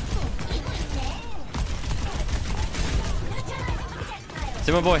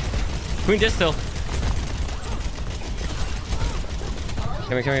 See my boy. Queen dis still.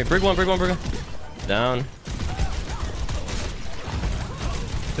 Come here. Brig one. Down.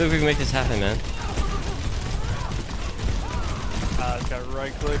 I feel like we can make this happen, man. It's got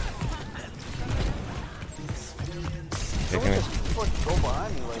right click. Okay, come here. Fuck, go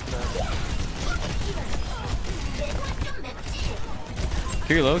behind me like that.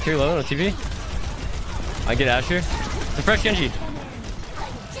 Carry low, no TV. I get Asher. It's a fresh Genji.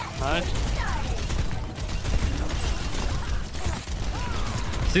 Nice.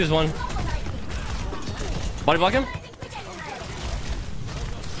 See this one. Body block him.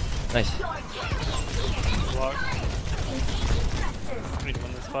 Nice. Block. We need to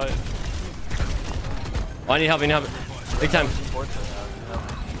win this fight. Oh, I need help. Big time.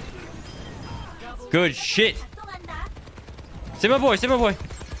 Good shit. Save my boy.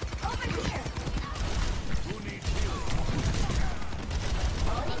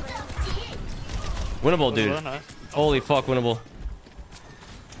 Winnable, dude. Nice. Holy fuck, winnable.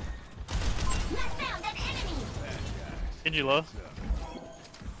 Genji low.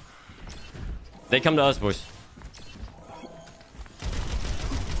 They come to us, boys.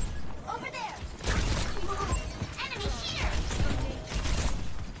 Over there. Enemy here.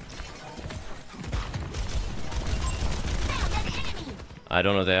 Found an enemy. I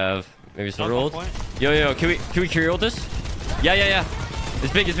don't know if they have. Maybe some Knock rolled. one point. Yo, can we carry ult this? Yeah.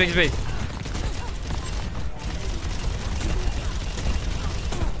 It's big.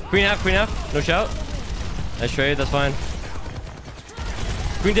 Queen half. No shout. Nice trade, that's fine.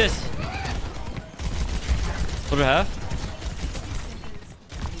 Queen dis. Soldier half.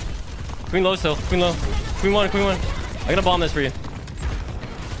 Queen low still. Queen low. Queen one. I gotta bomb this for you.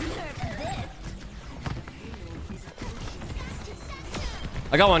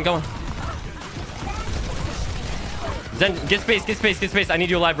 I got one. Zen, get space. I need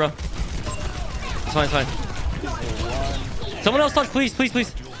you alive, bro. It's fine. Someone else touch, please.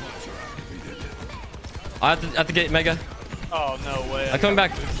 I have to get Mega. Oh, no way. I'm coming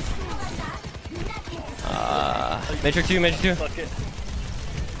back. Matrix 2. Fuck it.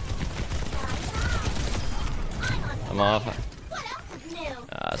 I'm off. What else is new?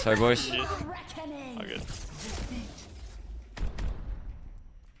 Sorry, boys. Reckoning. All good.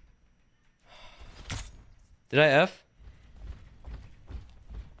 Did I F?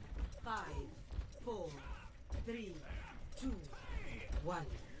 5, 3, 2, 1.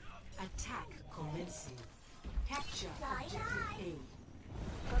 Attack commencing. Capture objective A.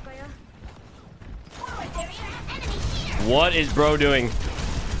 What is bro doing?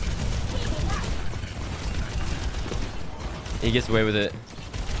 He gets away with it.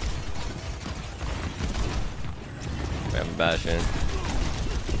 We have a Bastion.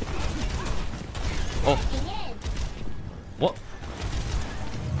 Oh. What?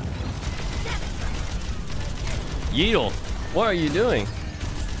 Yeetle, what are you doing?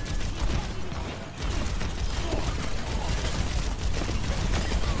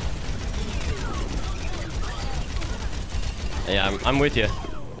 Yeah, I'm with you.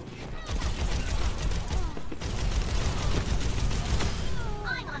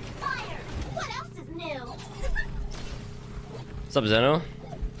 I'm on fire. What else is new? What's up, Zeno?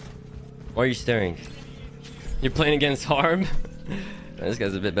 Why are you staring? You're playing against Harm? This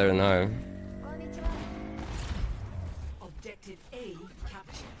guy's a bit better than Harm. Objective A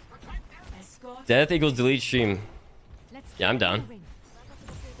captured. Escort. Death equals delete stream. Yeah, I'm down.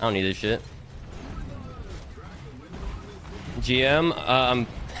 I don't need this shit. GM, I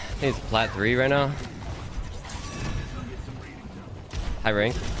think it's plat 3 right now. High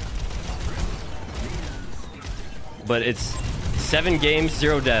rank. But it's 7 games,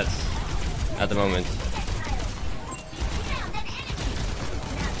 0 deaths at the moment.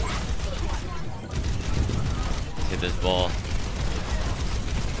 Let's hit this ball.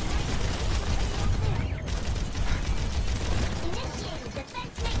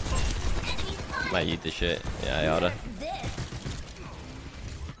 Might eat this shit. Yeah, I oughta.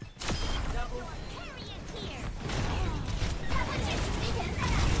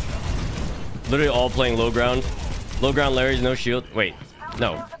 Literally all playing low ground. Low ground Larry's no shield. Wait,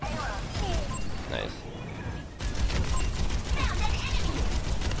 no. Nice.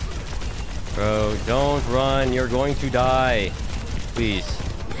 Bro, don't run. You're going to die. Please.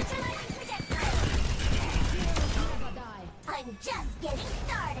 I'm just getting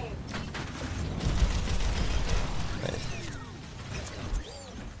started. Nice.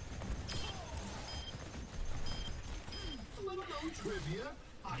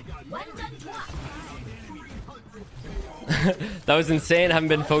 That was insane. Haven't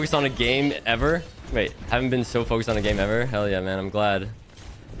been focused on a game ever. Wait, haven't been so focused on a game ever. Hell yeah, man. I'm glad.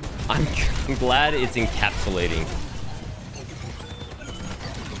 I'm glad it's encapsulating.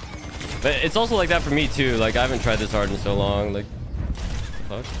 But it's also like that for me too. Like I haven't tried this hard in so long. Like,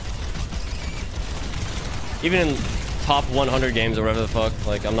 fuck. Even in top 100 games or whatever the fuck.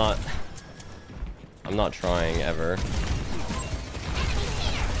 Like I'm not trying ever.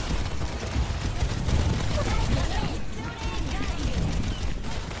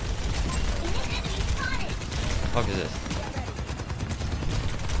 What the fuck is this?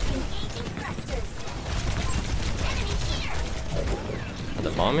 Is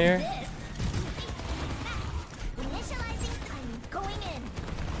the bomb here?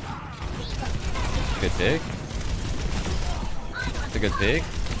 Good pick. It's a good pick.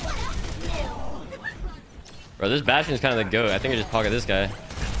 Bro, this Bastion is kind of the goat. I think I just pocket this guy.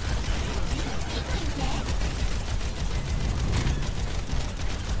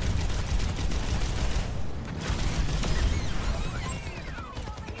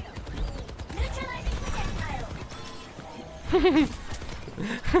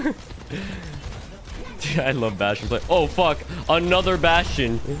 Dude, I love Bastion play. Oh fuck, another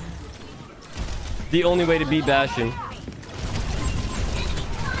Bastion. The only way to beat Bastion.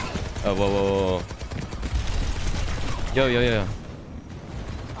 Oh, whoa, whoa, whoa. Yo, yo, yo.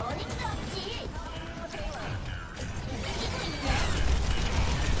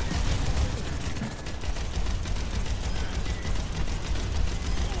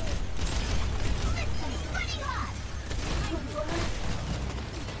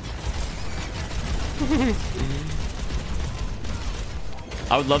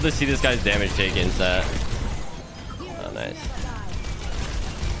 I would love to see this guy's damage take into that. Oh, nice.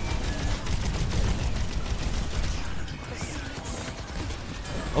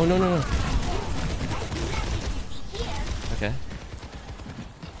 Oh, no, no, no. Okay.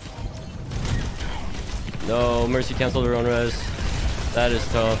 No, Mercy canceled her own res. That is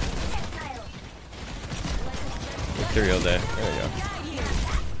tough. Curio there. There we go.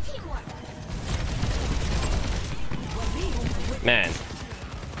 Man.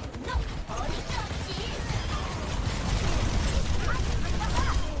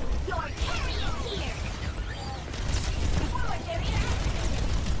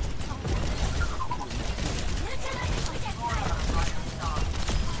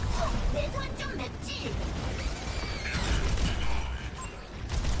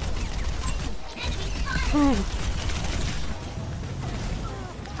 Oh,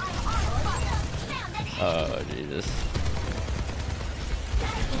 Jesus.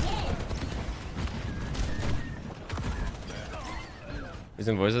 Who's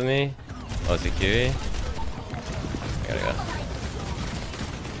in voice with me? Oh, security. I gotta go.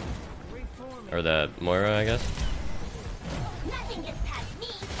 Or the Moira, I guess.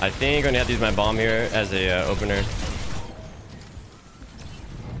 I think I'm gonna have to use my bomb here as a opener.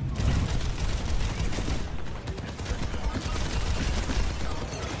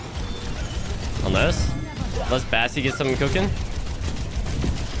 Unless Bassy gets something cooking.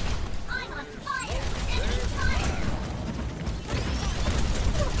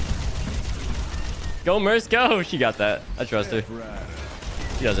 Go, Merce, go! She got that. I trust her.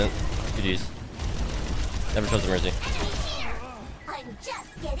 She doesn't. GG's. Never trust Mercy. I'm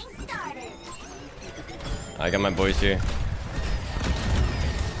just getting started. I got my boys here.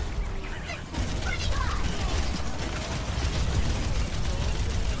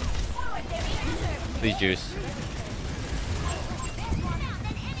 Please juice.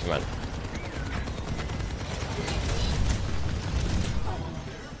 Come on.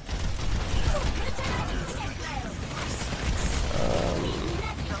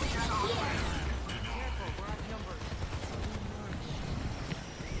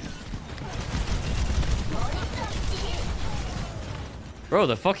 Bro,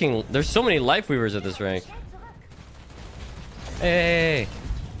 the fucking... There's so many life weavers at this rank. Hey.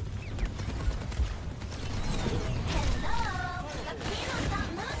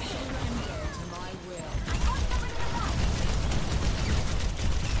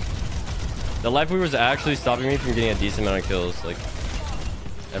 The life weavers are actually stopping me from getting a decent amount of kills, like,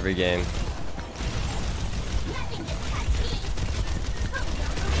 every game.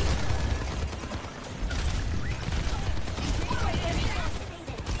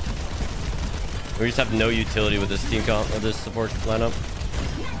 We just have no utility with this team comp or this support lineup.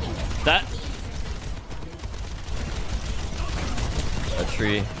 That a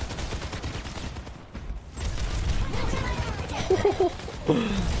tree.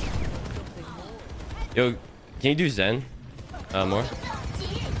 Yo, can you do Zen more?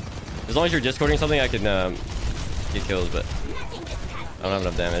 As long as you're discording something, I can get kills, but I don't have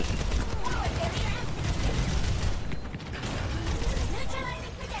enough damage.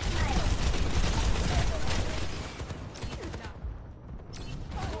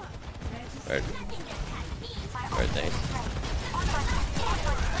 Alright. Alright, thanks.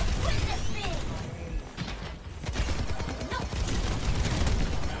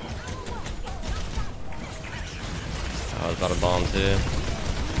 I was about to bomb too.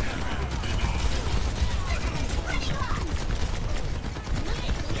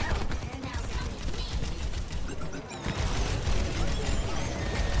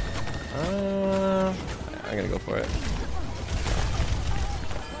 I'm gonna go for it.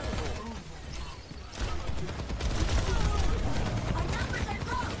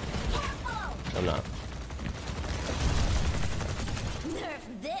 I'm not. Nerf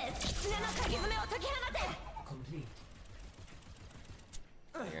this. Complete.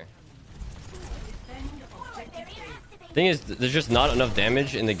 Here. Thing is, there's just not enough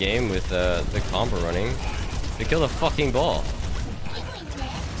damage in the game with the comp we're running to kill the fucking ball.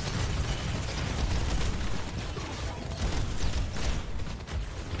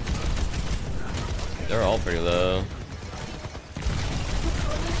 They're all pretty low.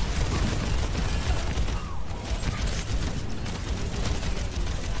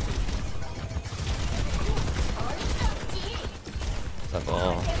 That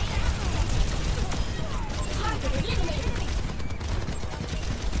ball.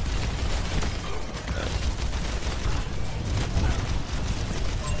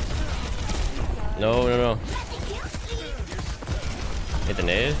 No, no, no. Hit the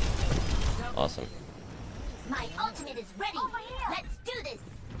nade. Awesome. My ultimate is ready. Let's do this.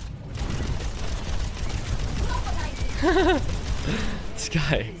 This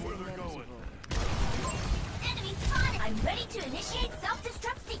guy. Enemy spotted. I'm ready to initiate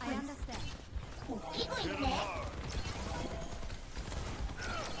self-destruct sequence.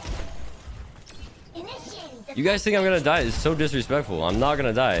 You guys think I'm gonna die? It's so disrespectful. I'm not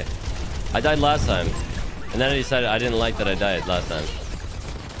gonna die. I died last time. And then I decided I didn't like that I died last time.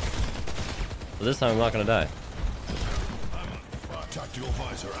 So this time I'm not gonna die.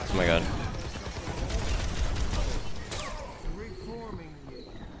 Oh my god.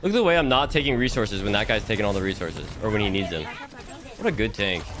 Look at the way I'm not taking resources when that guy's taking all the resources. Or when he needs them. What a good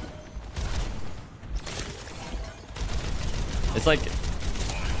tank. It's like...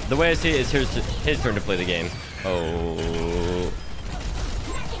 The way I see it is his turn to play the game. Oh...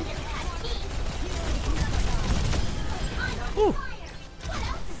 Woo. What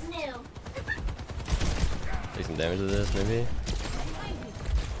else is new? Take some damage to this, maybe.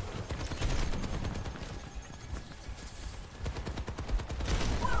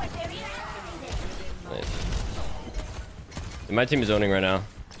 Forward barrier activated. Nice. Dude, my team is owning right now.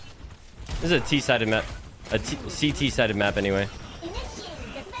 This is a T-sided map. A CT-sided map anyway.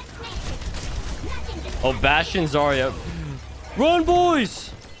 Initiating defense matrix. Nothing to Oh, Bastion, Zarya. Run, boys!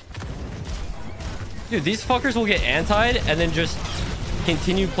 Dude, these fuckers will get anti'd and then just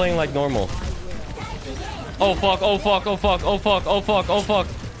continue playing like normal. Oh fuck, oh fuck, oh fuck, oh fuck, oh fuck, oh fuck.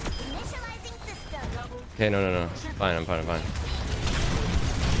 initializing system. Okay, no. Fine, I'm fine.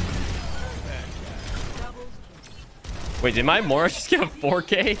 Wait, did my Mora just get a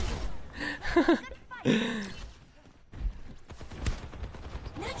 4K? Neutralizing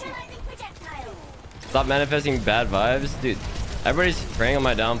projectile. Stop manifesting bad vibes? Dude, everybody's praying on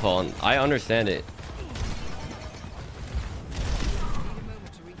my downfall and I understand it.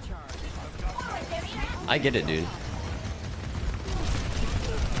 Forward barrier I get it, dude.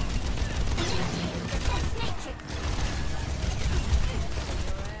 defense matrix.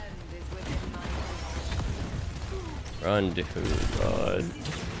 Run, dude, run.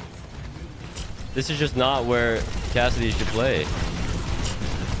 This is just not where Cassidy should play.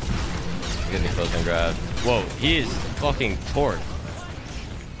 Get me close and grab. Whoa, he is fucking torqued.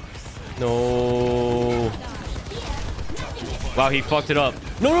 No. Wow, he fucked it up.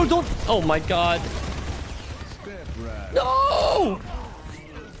 No, don't. Oh my god. No.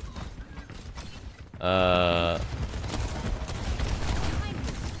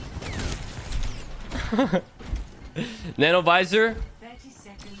 Nano visor. 30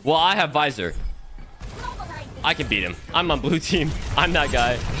 seconds. Well, I have visor. I can beat him. I'm on blue team. I'm that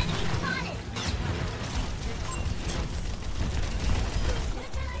guy.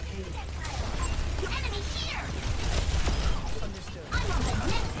 Enemy here. I'm on the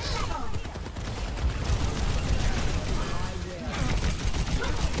next level.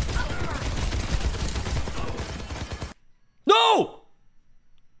 No!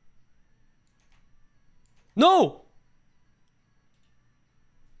 No!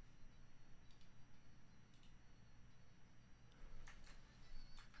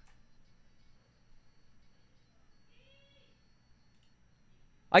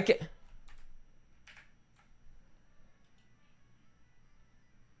 I can't.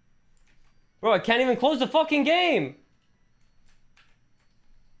 Bro, I can't even close the fucking game.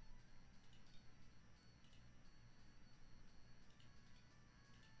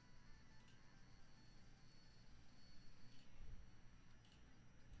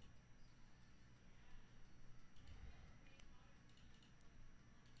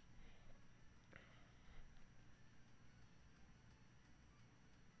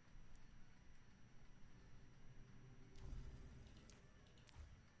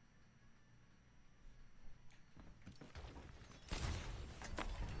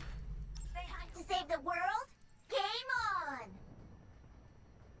 To save the world? Game on!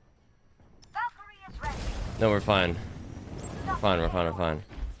 Valkyrie is ready. No, we're fine. We're fine.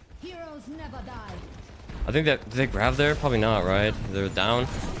 Heroes never die. I think that, did they grab there? Probably not, right? They're down.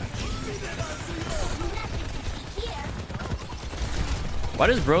 Here. Why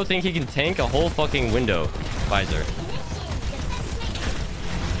does bro think he can tank a whole fucking window? Visor. Initiating defense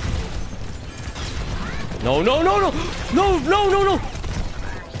matrix. No. No.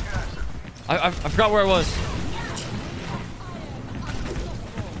 I forgot where I was.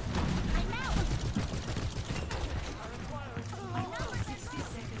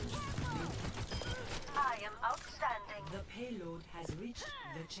 I am outstanding. The payload has reached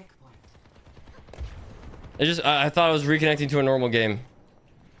the checkpoint. It just, I thought I was reconnecting to a normal game.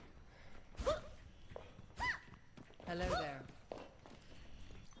 Hello there.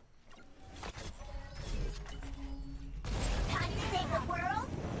 Time to save the world?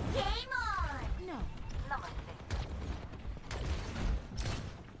 Game on! No.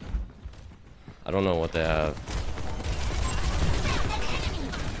 I don't know what they have.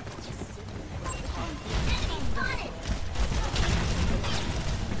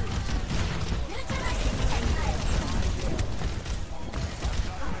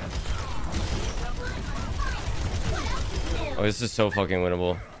 Oh, this is so fucking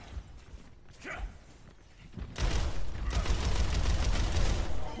winnable.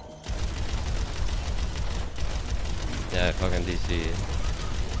 Yeah, fucking DC.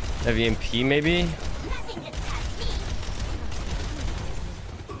 Have EMP maybe? Nothing gets past me.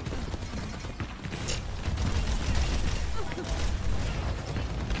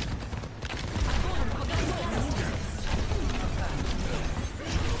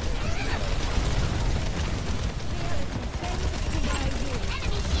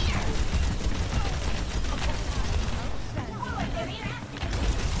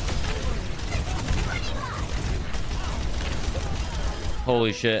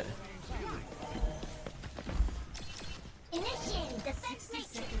 Holy shit. Initiating defense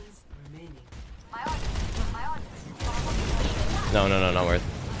matrix. Remaining. No, no, no, not worth.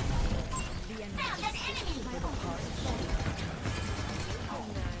 Found an enemy.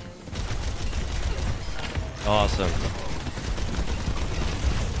 Awesome.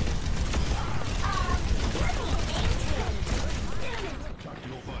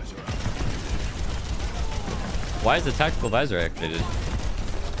 Why is the tactical visor activated?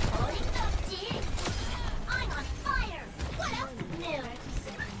 I'm on fire. What else is new?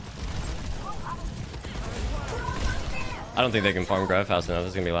 I don't think they can farm grab fast enough. This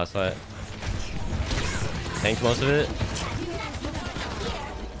is gonna be last fight. Tanked most of it.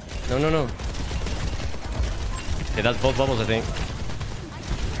 No, no, no. Okay, that's both bubbles, I think.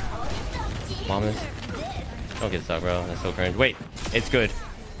 Bomb this. Don't get stuck, bro. That's so cringe. Wait, it's good.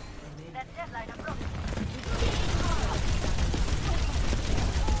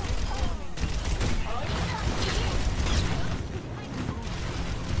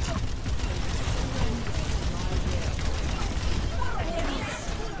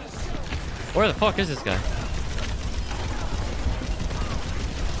 Where the fuck is this guy?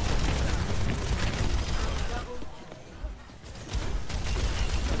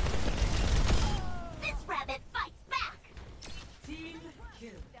 This rabbit fights back. Team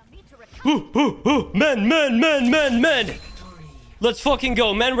kill. Men, men, men, men, men! Let's fucking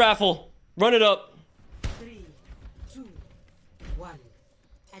go. Men raffle. Run it up. 3, 2, 1.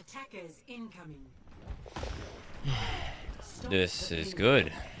 Attackers incoming. Stop This the is ping.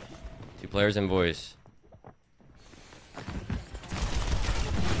 good. 2 players and voice.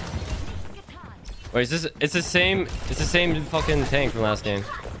 Wait, is this? It's the same. It's the same fucking tank from last game.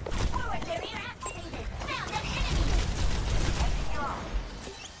 Forward barrier activated. Found an enemy.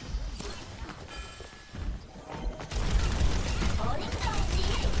 Holding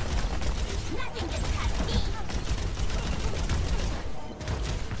Zarya. Nothing gets past me.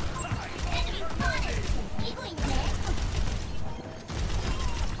 Enemy spotted. Eagling there.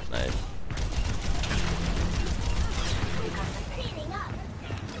 Nice. Speeding up.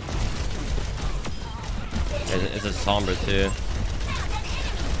 It's a Sombra too. Found an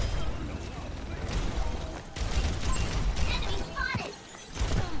enemy. Enemy spotted.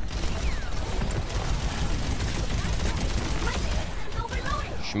 My system's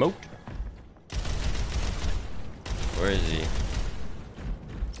overloaded. Smoked. Where is he?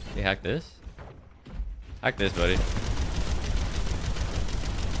 He hack this? Hack this, buddy.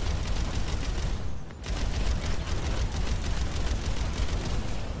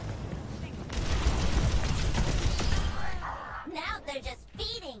 Now they're just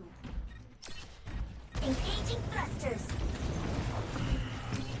feeding. Engaging thrusters.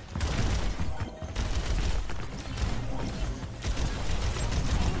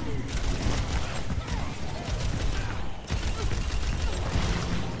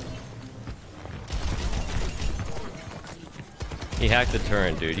 He hacked the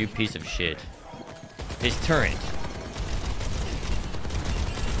turret, dude. You piece of shit. His turret.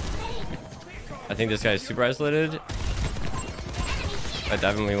 I think this guy is super isolated. I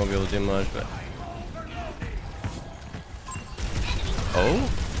definitely won't be able to do much, but... Oh?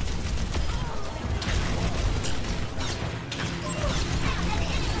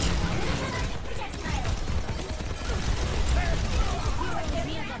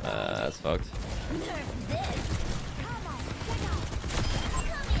 That's fucked.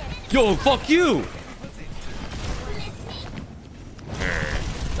 Yo, fuck you!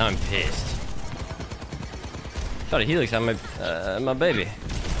 Now I'm pissed. Shot a helix on my baby.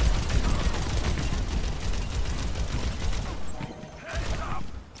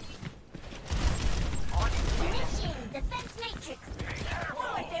 Initiating defense matrix.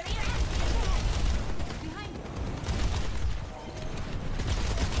 Forward barrier activated.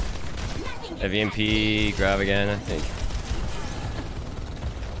 Nothing gets Heavy MP, grab again, I think.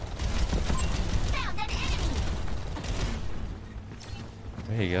 found an enemy.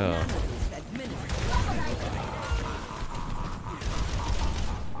 There you go.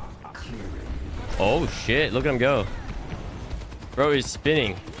 Oh shit, look at him go. Bro, he's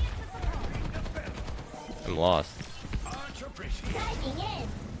spinning. I'm lost. Diving in.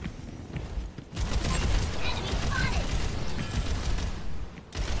 Enemy spotted.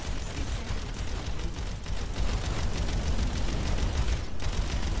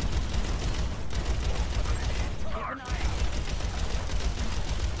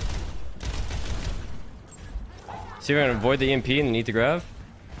 See if I can avoid the EMP and need to grab.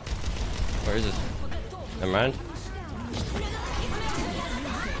 Where is this? Never mind.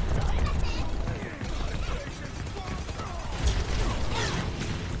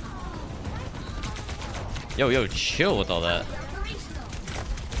 Yo, chill with all that.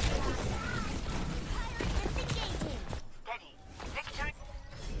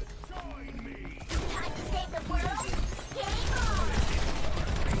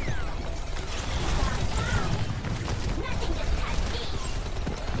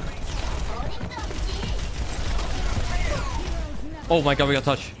 Oh my god, we got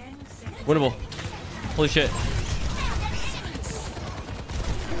touch. Winnable. Holy shit.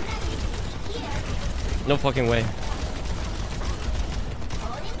 No fucking way.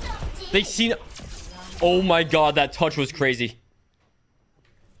 They seen. Oh my god, that touch was crazy.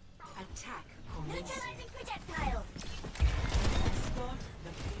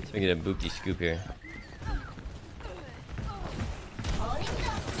 Let's make it a boopty scoop here.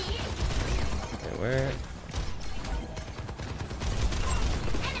 Okay, where?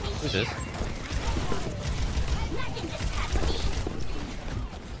 Who's this?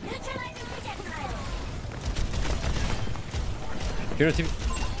 Hero TV.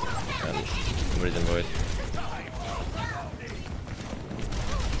 Somebody's in voice.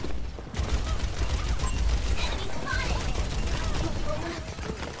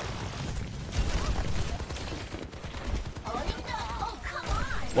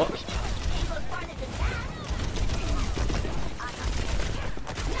 What?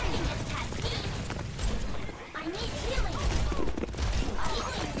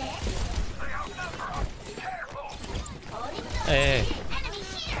 Hey.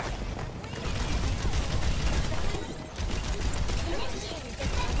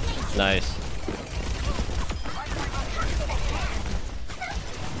 Nice.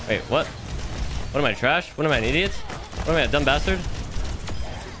 Wait, what? What am I, trash? What am I, an idiot? What am I, a dumb bastard?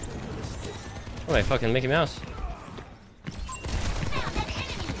 What am I, fucking Mickey Mouse?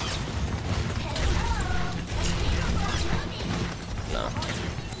 No.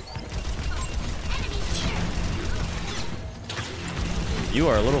 You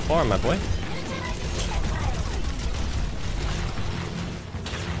are a little far, my boy.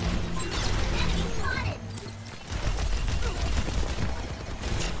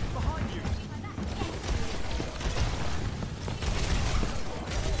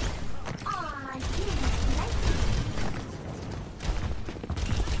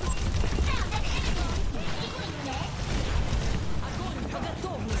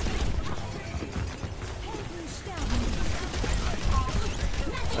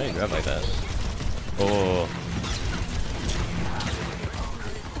 How do you grab like that? Oh.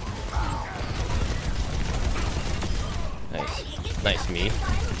 Nice. Nice, me.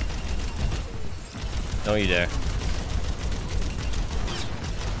 Don't you dare.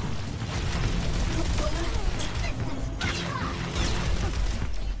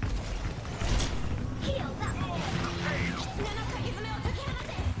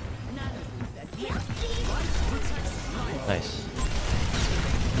 Nice.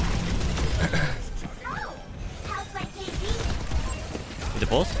 The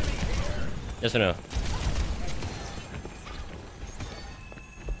pulse? Yes or no?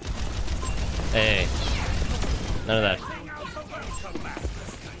 Hey. None of that.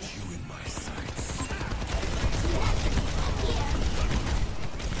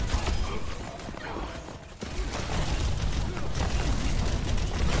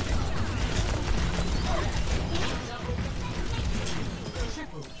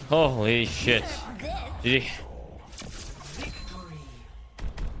 Holy shit. GG.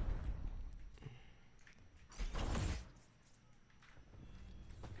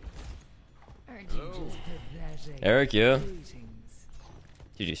 Eric, yeah.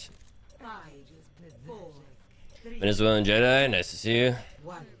 GG's. Venezuelan Jedi, nice to see you.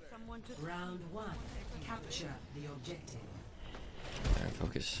 Round one. Capture the objective. Alright,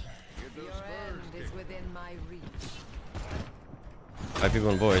 focus. Your end is within my reach. 5 people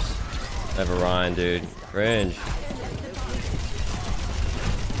in voice. Never Ryan, dude. Cringe.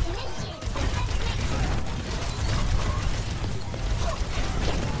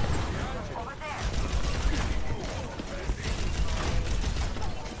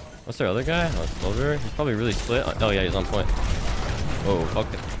 What's their other guy? Oh, Soldier? He's probably really split. Oh yeah, he's on point. Whoa,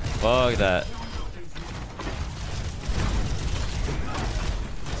 fuck it. Fuck that.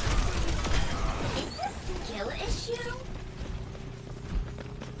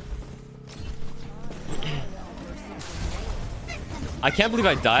 I can't believe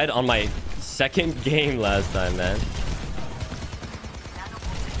I died on my second game last time, man.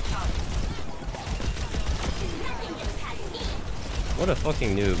 What a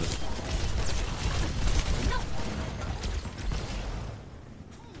fucking noob.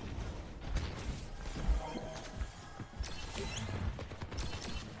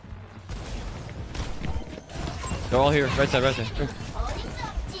 They're all here. Right side, right side. Come.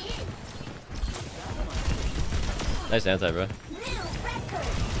 Nice anti, bro.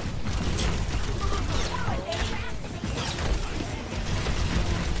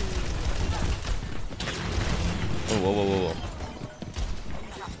 Oh, whoa, whoa, whoa, whoa.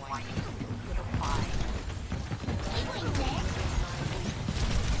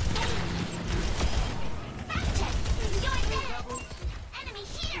 Enemy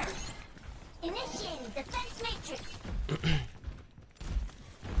here. Initiating defense matrix.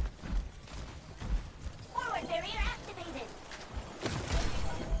 Forward barrier activated.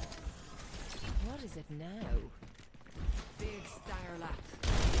 What is it now? Big Starlat.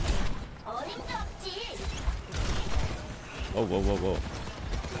 Holding up, team. Oh, whoa, whoa, whoa.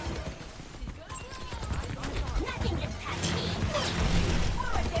 Nothing gets past me.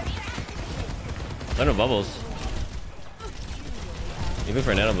 Forward barrier activated. I know bubbles. Even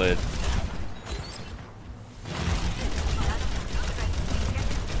for an nanoblade.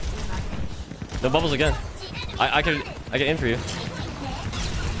 No bubbles again. I can in for you.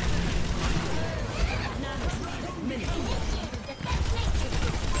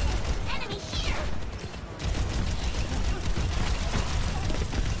 Enemy here.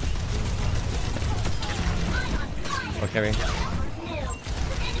 Oh, carry. Enemy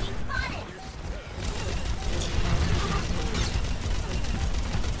spotted.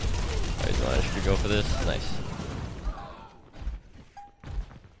 Alright, should we go for this? Nice.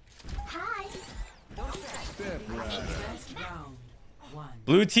 Hi. Round one.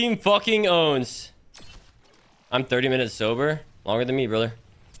 Blue team fucking owns. I'm 30 minutes sober. Longer than me, brother.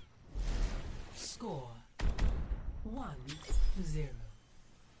 Score 1-0.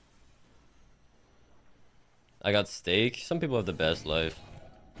 I got steak. Some people have the best life.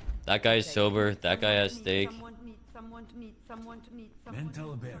 That guy's sober. That guy has steak.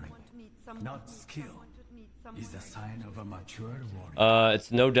 Mental bearing, not skill, is the sign of a mature warrior.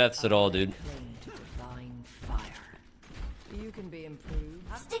 It's no deaths at all, dude. Claim to divine fire. You can be improved.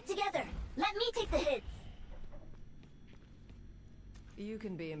 Stick together. Let me take the hits. You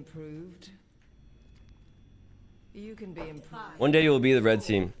can be improved. You can be improved. One day you will be the red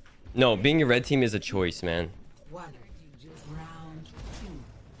team. No, being a red team is a choice, man. One. Round 2.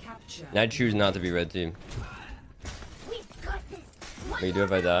 Capture. And I choose not to be red team. We've got this. What do you do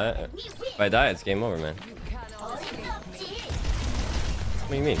if I die? If I die, it's game over, man. Holding up, team.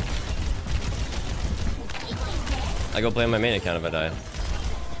 What do you mean? I go play on my main account if I die.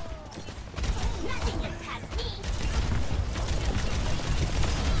 Nothing gets past me.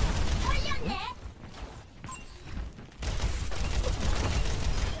 Are you there?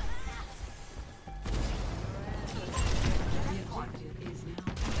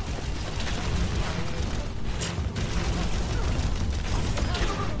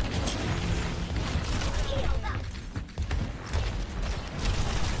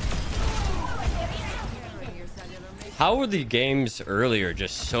 How were the games earlier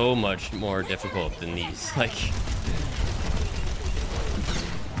just so much more difficult than these? Like,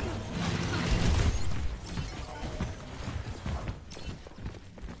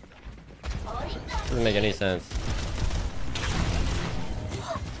 doesn't make any sense.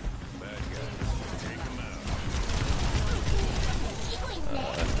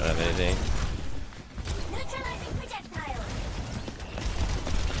 Don't have anything. Neutralizing projectile.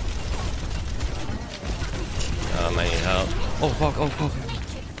 I need help. Oh fuck! Oh fuck!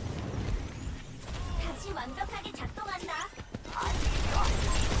 다시 완벽하게 작동한다.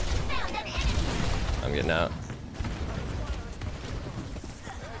 Found an enemy. I'm getting out.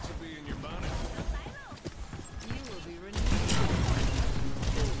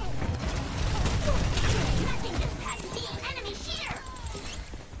 Nothing gets past me. Enemy here.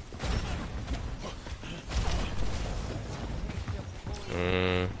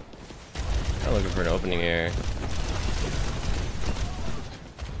 I'm looking for an opening here.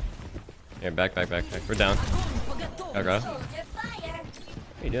 Here, back. We're down. Go, go. Hold your fire.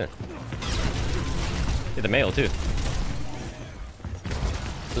 What are you doing? Get the mail too.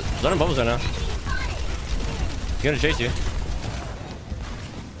 Let him bubbles right now. He's gonna chase you.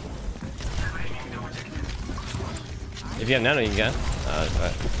 If you have nano, you can get. That's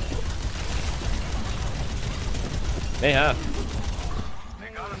right. May have. They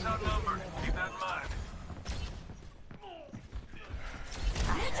got us outnumbered. Keep that in mind.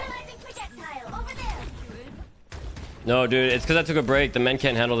 Neutralizing projectile over there. No, dude, it's because I took a break. The men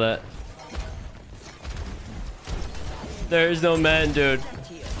can't handle that. There is no men, dude.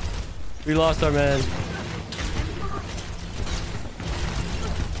 We lost our man.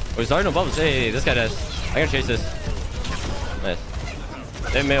 Oh, he's starting no bubbles. Hey, this guy does. I gotta chase this. Nice.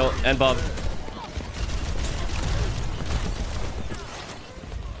 They have mail and Bob.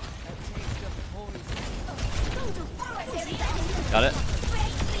 Got it.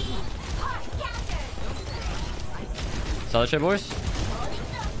 Saw that shit, boys?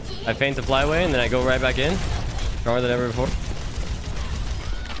 I feint to fly away and then I go right back in. Stronger than ever before.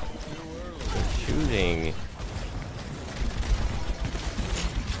 Shooting.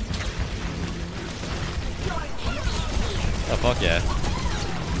 Oh, fuck yeah.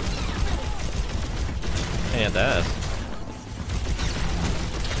 Hey, at the ass.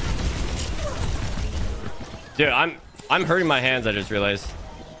 Dude, I'm hurting my hands, I just realized.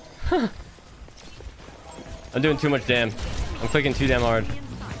 I'm doing too much damn. I'm clicking too damn hard.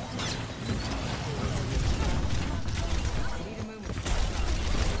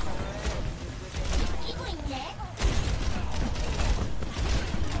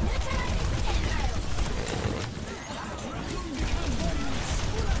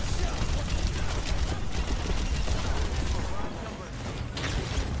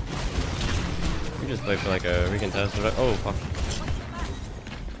 We just play for like a recontest. Oh, fuck.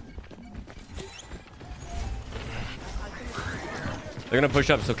 They're gonna push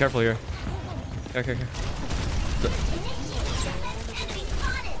up, so careful here. Okay.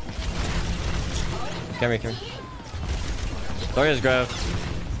 Come here. Zarya's grab.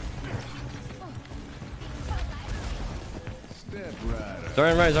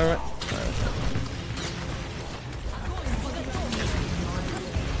 Zarya right.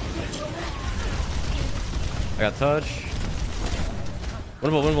 I got touch.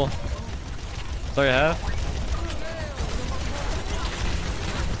 Winnable. Zarya half.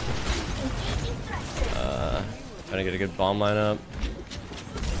 Trying to get a good bomb lineup.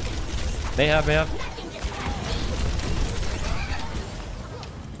 May have.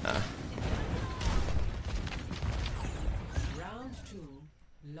 Round 2,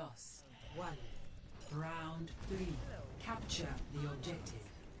 loss. 1. Round 3, capture the objective.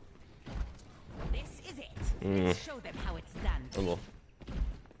 This is it. Let's show them how it's done. Winnable.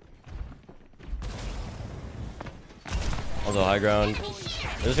 Also high ground.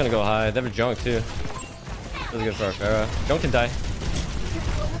 They're just gonna go high. They have a junk too. This is good for our Pharah. Junk can die.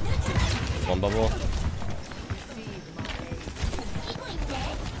 One bubble.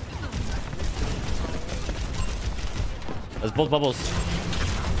 There's both bubbles.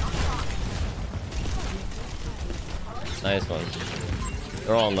 Nice one.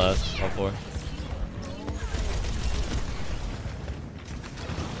 They're all on left. All 4.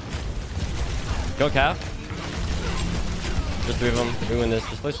 Go cap. Just 3 of them. We win this.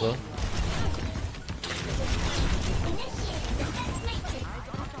 Just play slow.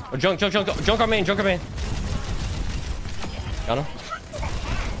 Oh, junk our main. Got him.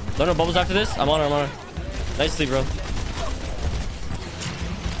 No bubbles after this. I'm on her. Nicely, bro.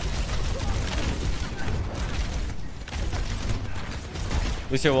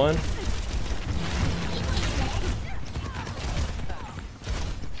 Lucio 1.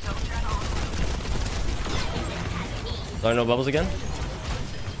 Sorry, no bubbles again?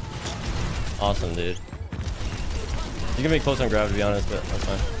 Awesome, dude. You can be close on grab, to be honest, but that's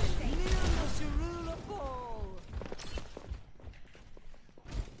fine.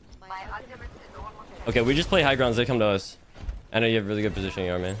 Okay, we just play high grounds. They come to us. I know you have really good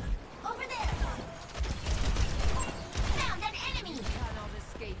positioning, our man. Over there. Found an enemy. Cannot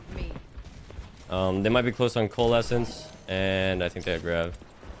escape me. They might be close on coalescence, and I think they have grab.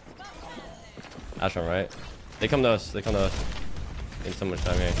 Ashram, right? They come to us. Need so much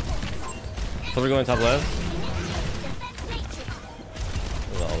time here. So we're going top left.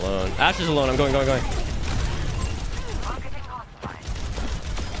 He's all alone. Ash is alone. I'm going.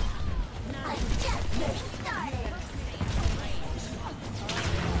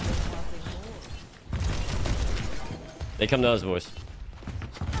 They come to us, boys.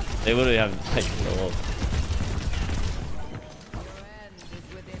 They literally have like no ult.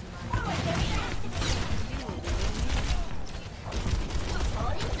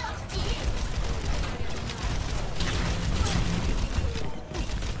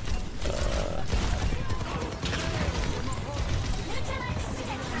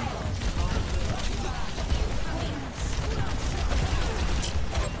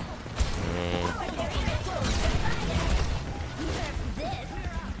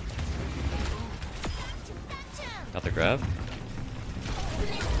 Got the grab.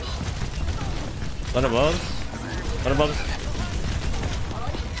 One above.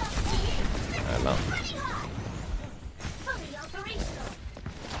 I'm out.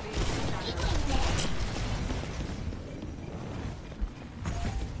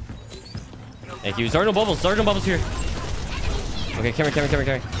 Thank you. Zarya no bubbles here. Okay, carry.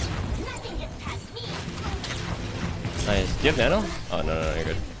 Nice. Do you have nano? Oh, no, you're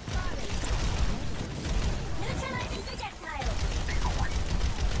good.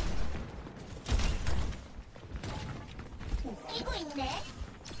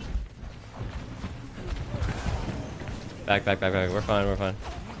 Back. We're fine.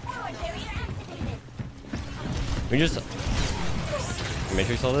 We just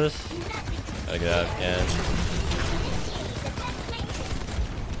matrix all this. Gotta get out again.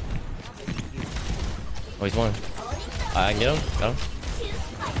 Oh, he's one. I can get him. Got him.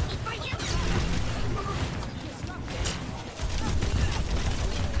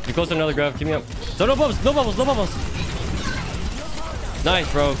 Be close to another grab. Keep me up. So no bubbles.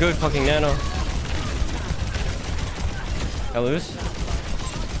 Nice, bro. Good fucking nano. I lose.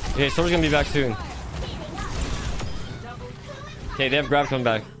 Okay, Soldier's gonna be back soon. Okay, they have grab coming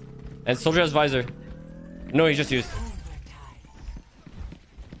back. And Soldier has visor. No, he just used.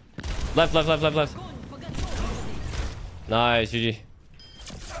 Left. Nice, GG.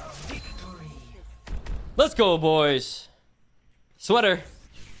 Let's go, boys. Sweater.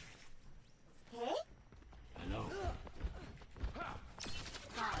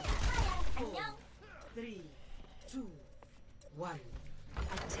 3, 2, 1.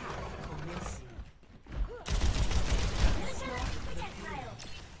 Attack commencing.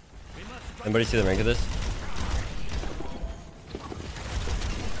 Anybody see the rank of this?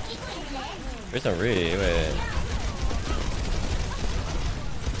 There's no really. Wait.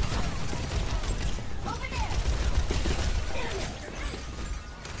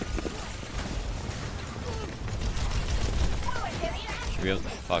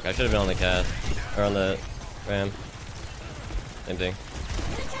 Fuck, I should have been on the cast. Or on the ram. Same thing.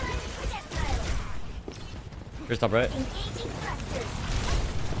 Here's top right.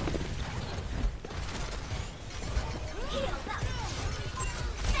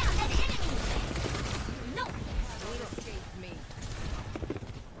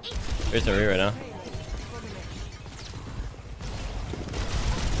 Here's the rear right now.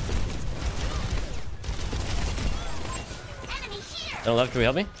 On the left, can we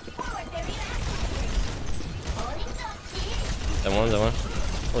help me? That one.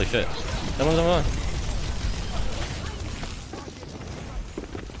 Holy shit. That one.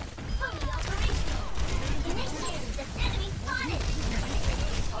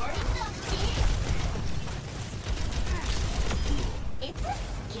 It's a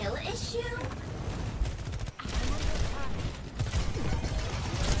skill issue.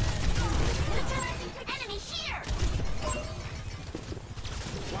 Enemy here.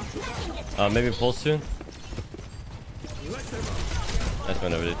 Maybe pulse soon. Nice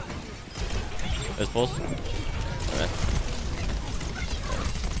one over, dude. There's pulse. Alright.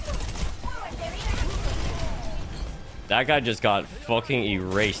 That guy just got fucking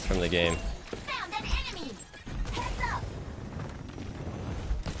erased from the game. Found an enemy. Heads up.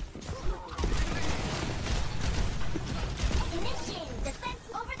 Initiating defense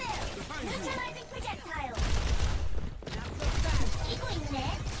over there. Neutralizing projectile. Equaling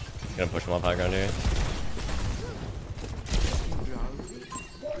net. Gonna push him off high ground here.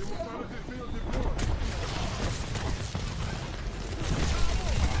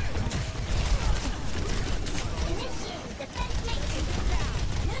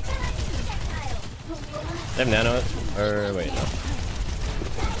 They have nano, or wait, no.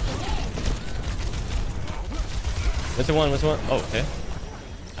 What's the one? Oh, okay.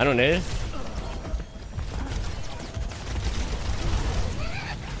 I don't need it.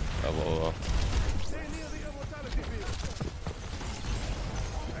 Oh, whoa.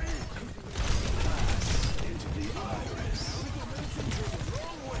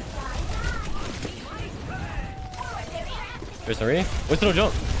 There's the re. What's the no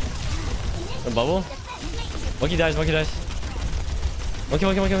jump? No bubble? Monkey dies. Monkey. No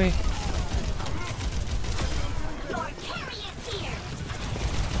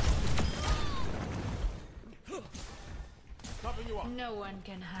one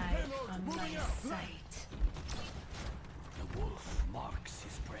can hide from my sight. The wolf marks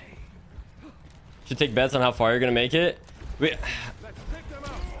his prey. Should take bets on how far you're gonna make it.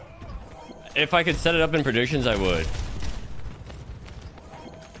 If I could set it up in predictions, I would.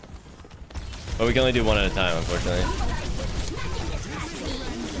 But we can only do one at a time, unfortunately.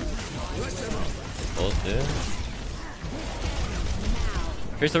 Both do.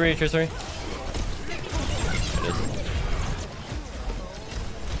 Here's the re. There it is.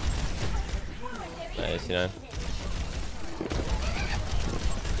 Nice, C9.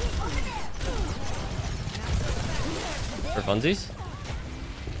 For funsies?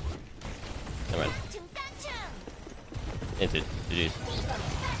 Never mind. Hinted. GG's.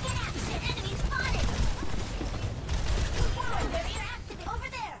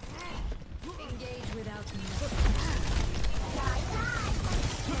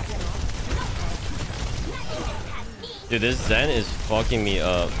 Dude, this Zen is fucking me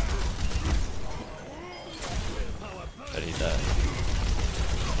up. But he's dead.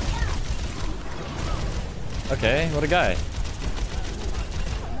 Okay, what a guy.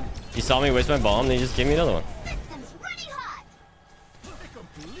 He saw me waste my bomb and he just gave me another one. Systems running hot. A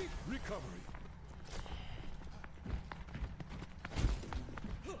complete recovery.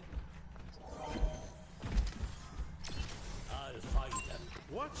 I'll find them.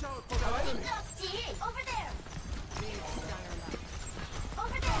 Watch out for the enemy. Over there.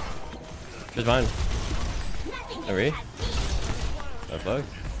 Over there. Here's mine. Nothing Are we? has me. Oh, fuck.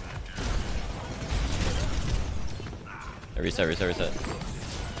 Reset. Initiating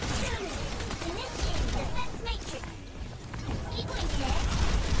defense matrix. Equaling net.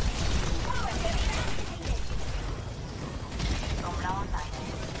 Forward barrier activated. Sombra online.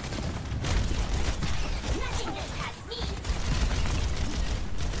 Nothing gets past me.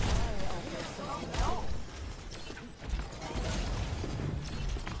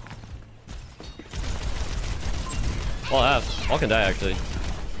 All half. All can die actually.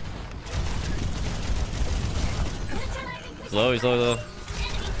 He's low, he's low.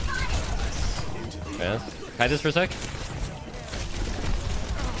 Man, hide this for a sec.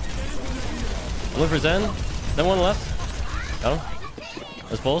 I'm looking for Zen. Zen one left. Got him.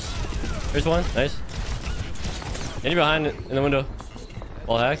 Let's pulse. Here's one. Nice. Genji behind in the window.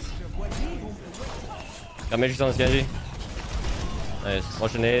 All hacked. Got Matrix on the Genji. Nice.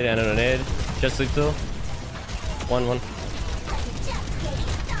 Watch a nade and a nade. Just sleep still. One.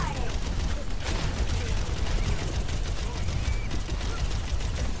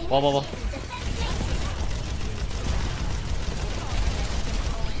 Wall.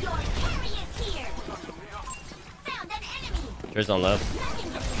 There's on left.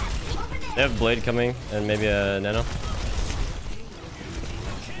 They have blade coming and maybe a nano.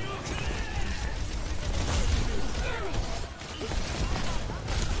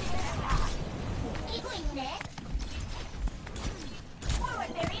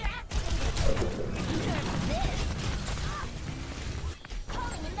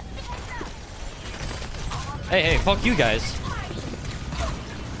 Hey, fuck you guys.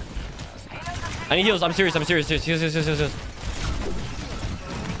 I need heals. I'm serious. Heals. Heals.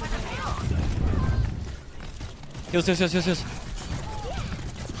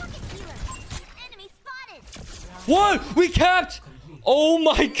 What? We capped! Oh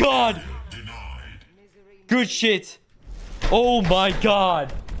my god! Good shit. Oh my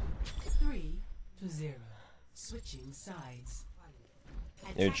god. 3-0. Switching sides.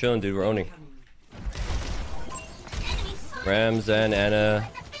 You're chilling, dude. We're owning. Ram, Zen, Anna,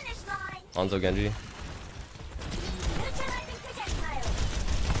 Hanzo, Genji.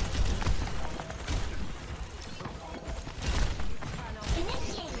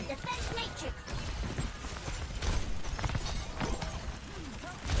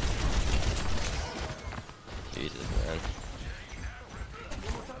 Jesus, man.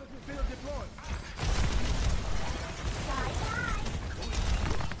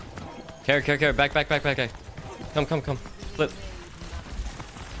 Care. Back. Come. Flip.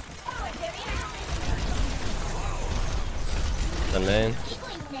 Done main.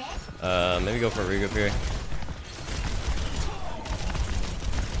 Maybe go for a regroup here.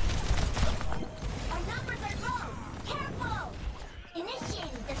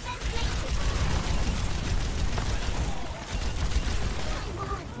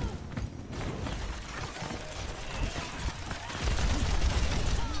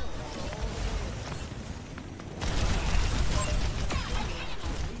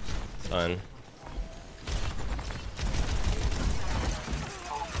 Fine.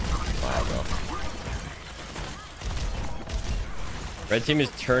 Wow, bro. Red team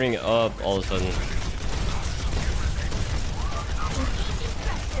is turning up all of a sudden.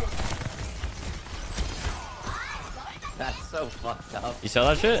 That's so fucked up. You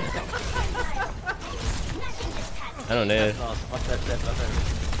saw that shit? I don't need it. Watch that shit.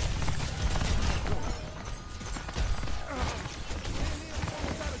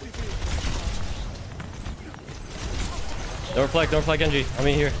 Don't reflect, Genji. I'm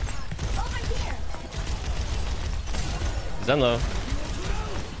in here. Zen low.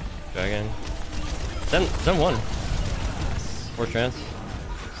 Dragon. Zen one. 4 trance.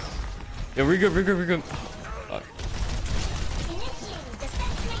 Yo, regroup. Fuck.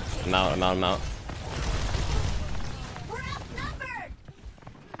 I'm out.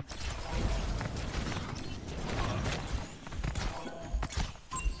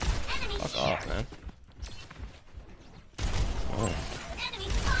 Fuck off, man.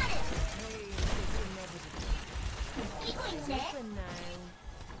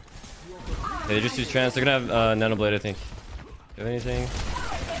 They just use trance. They're gonna have nano blade, I think. Do you have anything?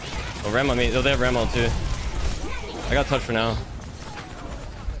 Oh, ram on me. Oh, they have ram on too. I got touch for now.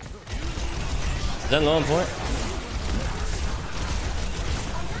 Is that low on point?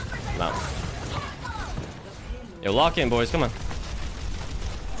 No. Yo, lock in, boys. Come on.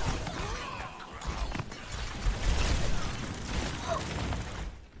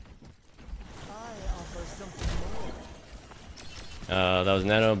 That was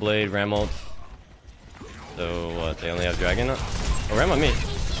nano blade, ram ult. So what? They only have dragon. Oh, ram on me.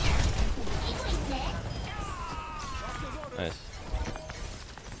 Nice.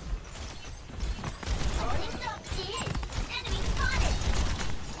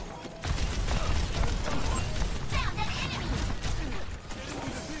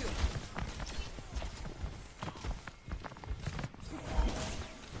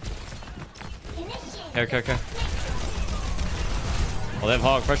 Okay. Oh, they have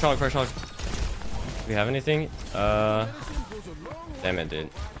hog. Fresh hog. Do we have anything? Damn it, dude.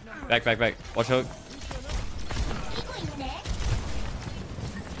 Back. Watch hook.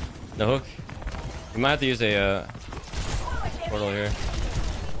 No hook. We might have to use a portal here.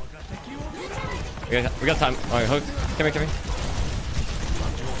 We got time. Alright, hook. Come here.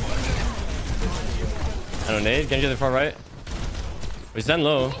 I don't nade. Genji to the far right. We Zen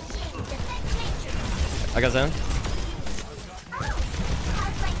low. I got Zen.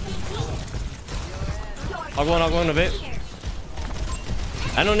 I'll go on a bit.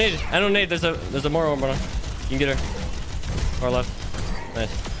 I don't need. There's a more orb on. You can get her. Far left.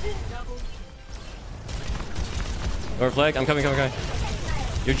 Nice. Or flag. I'm coming.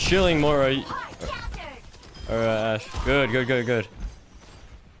 You're chilling more. Or Ash. Good.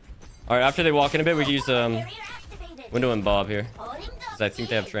 All right. After they walk in a bit, we can use Window and Bob here, because I think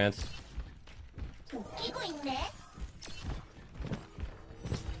they have trance.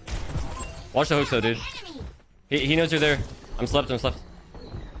 Watch the hooks though, dude. He knows you're there. I'm slept. It's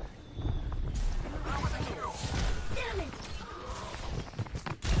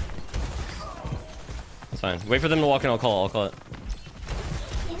fine. Wait for them to walk in. I'll call it.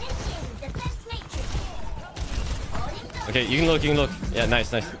 Okay, you can look. Yeah,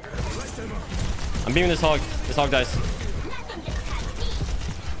 nice. I'm beaming this hog. This hog dies.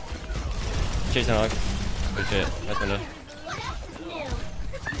 Chasing hog. Good shit. Nice window.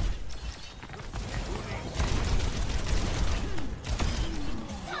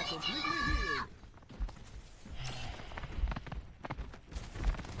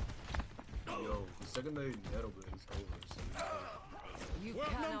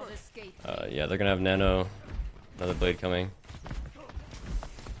 Yeah, they're gonna have nano. Another blade coming.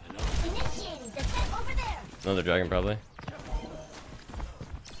 Another dragon probably.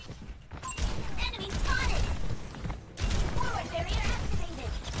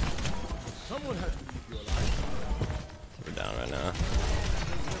 We're down right now.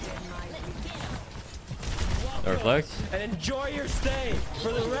 No reflect. And enjoy your stay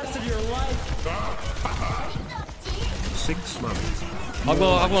for the rest of your life. 6 months. I'll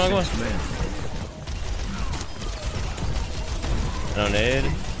go. No nade.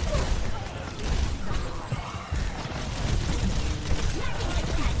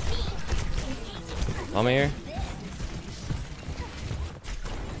 I'm here.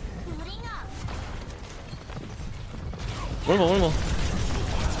 Winnable.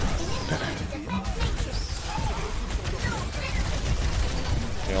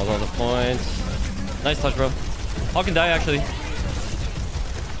 Okay, all the points. Nice touch, bro. Hog can die actually.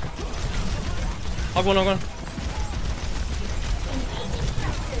 Hog one. Hog one.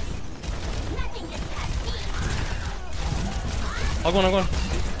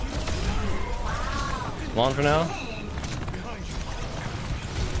 Come on for now.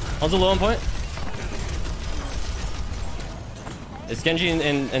 How's the low on point? It's Genji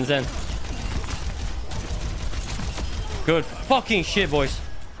and Zen. Good fucking shit, boys.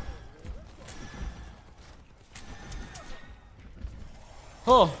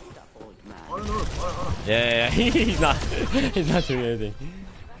 Oh. Yeah. He's not doing anything.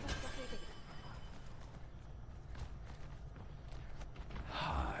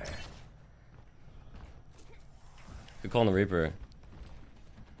 Good call on the Reaper.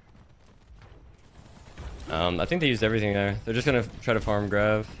 I think they used everything there. They're just gonna try to farm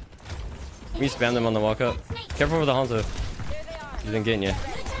grab. We spam them on the walk up. Careful with the Hanzo. He's been getting you.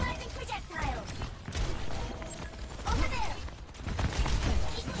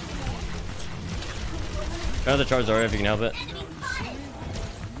 Try to charge Zarya if you can help it.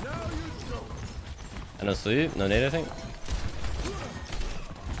 And no sleep, no nade I think.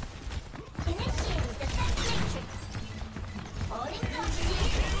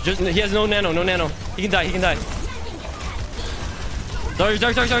 Just he has no nano, no nano. He can die, he can die. Sorry.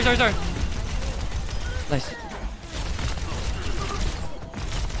 Nice.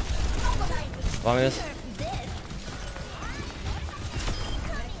 Bomb this.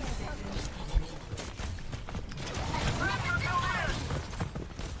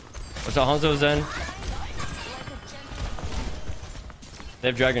 What's up, Hanzo Zen? They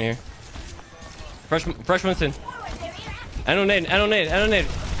have dragon here. Fresh Winston. I don't nade.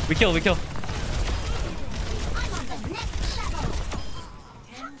 We kill.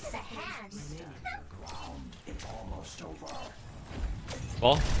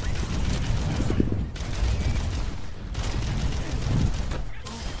 Ball.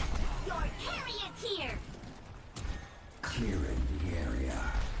 Clearing the area.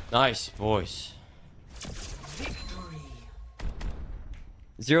 Nice, boys.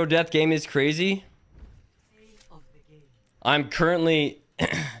 Zero death game is crazy. I'm currently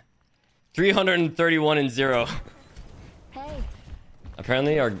 331 and 0. Hey.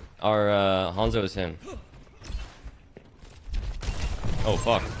 Apparently our Hanzo is him. Oh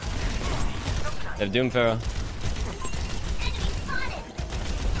fuck. They have Doom Pharaoh.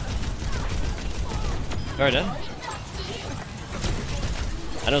 Alright, dead.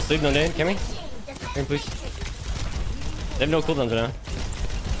 I don't sleep, no nade. Can we? Can we please? They have no cooldowns right now.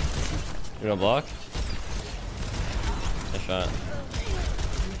 You no block? Nice shot.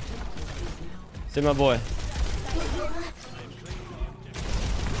 Save my boy.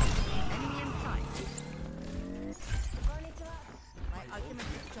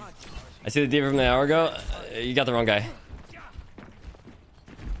 I see the diva from an hour ago. You got the wrong guy.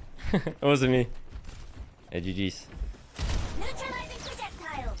 It wasn't me. Hey, GG's.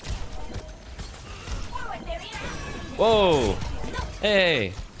 Whoa! Hey!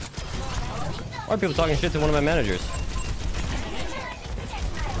 Why are people talking shit to one of my managers?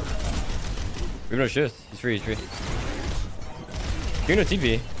 We have no shift. He's free. You're no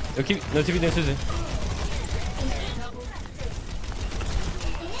TP. No TP, no Susan.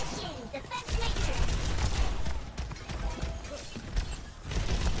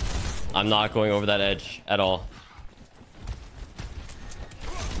 I'm not going over that edge at all.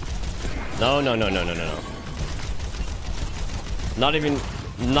 No. Not even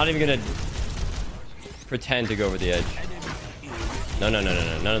gonna pretend to go over the edge. No. None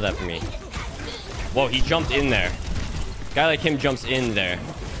of that for me. Whoa, he jumped in there. Guy like him jumps in there.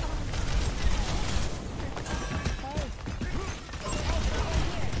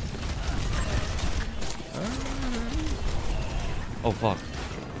 Oh fuck.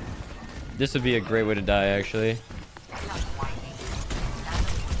 This would be a great way to die, actually.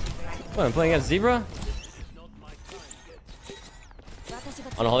 What, I'm playing against Zebra?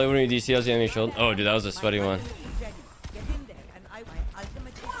 On Hollywood when you DCL's the enemy shield. Oh, dude, that was a sweaty one.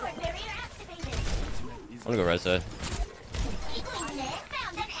 I'm gonna go right side.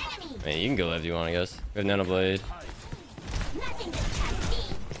 Man, you can go left if you want, I guess. We have Nano Blade.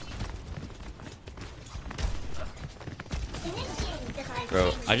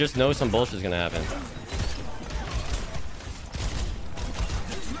 Bro, I just know some bullshit's gonna happen.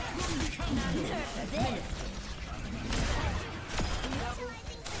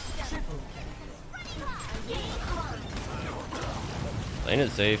 Playing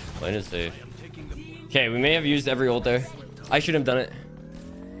it safe. Okay, we may have used every ult there. I should have done it.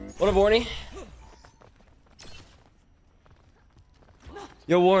 What up, Warney?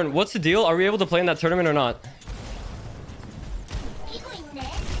 Yo, Warren, what's the deal? Are we able to play in that tournament or not?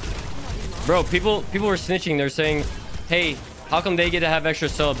 Bro, people were snitching. They're saying, hey, how come they get to have extra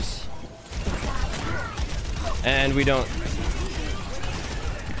subs and we don't?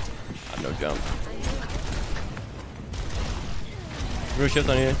 I have no jump. Real shift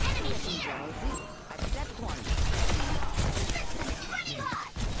on you.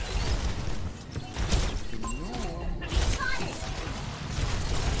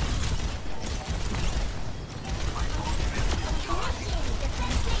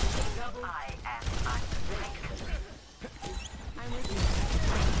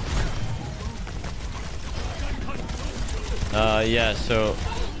 Yeah, so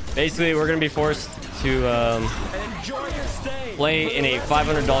basically we're gonna be forced to play in a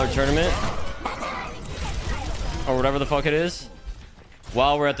 $500 tournament or whatever the fuck it is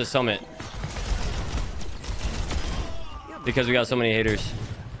while we're at the summit because we got so many haters.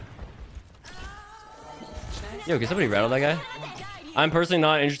 Yo, can somebody rattle that guy? I'm personally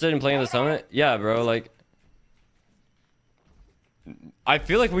not interested in playing the summit. Yeah, bro, like I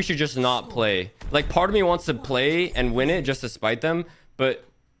feel like we should just not play. Like, part of me wants to play and win it just to spite them, but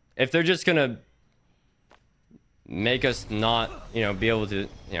if they're just gonna make us not, you know, be able to,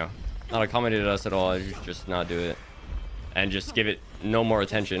 you know, not accommodate us at all. Just not do it, and just give it no more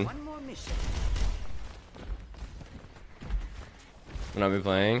attention. One more mission. When I'll be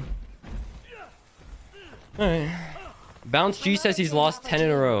playing. Alright. Bounce G says he's lost 10 in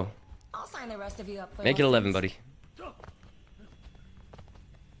a row. I'll sign the rest of you up for Make it 11, buddy. Are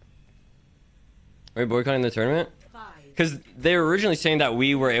we boycotting the tournament? Because they were originally saying that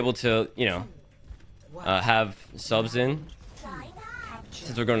we were able to, you know, have subs in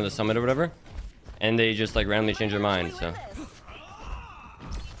since we're going to the summit or whatever, and they just like randomly changed their mind. So,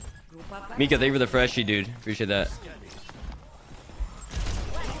 Mika, thank you for the freshie, dude. Appreciate that.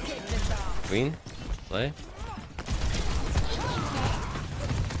 Queen, play.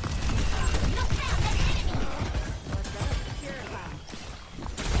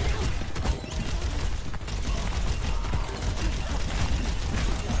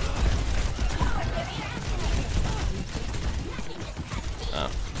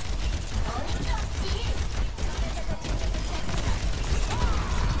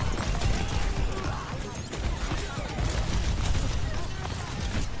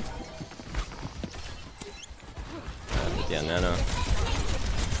 Yeah, Nano.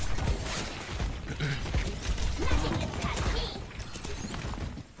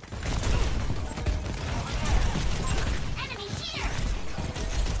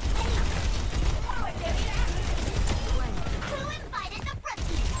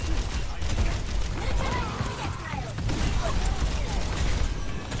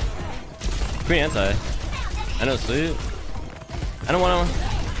 Pretty anti. I know sleep. I don't want to.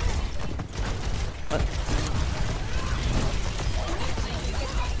 What?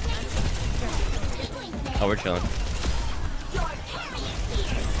 Oh, we're chilling.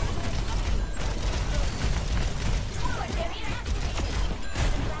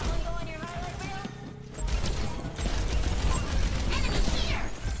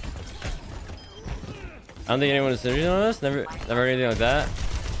 I don't think anyone is synergy on us. Never heard anything like that.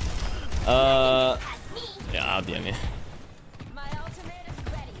 Yeah, I'll DM you. My ultimate is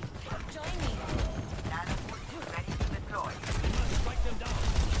ready. Join me. Ready to deploy. Strike them down.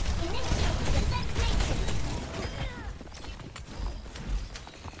 Initiate defense matrix.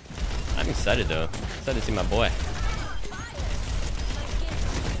 I'm excited though. Excited to see my boy.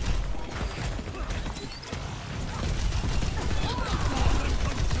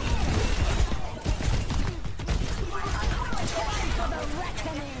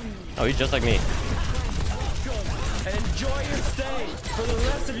 Oh, he's just like me. And enjoy your stay for the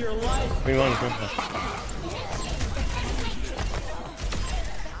rest of your life. Green one.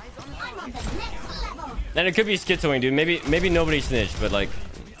 Then it could be schizoing, dude. Maybe nobody snitched, but like,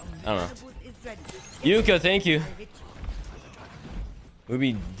 I don't know. Yuka, thank you. We'll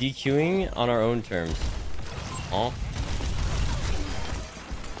be DQing on our own terms. Oh,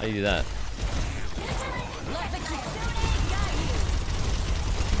 how do you do that?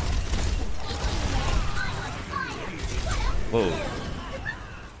 Whoa.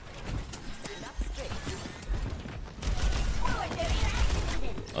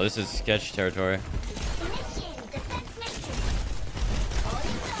 Oh, this is sketch territory. I'm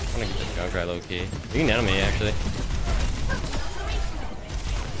gonna get this Junkrat low key. You can nano me actually.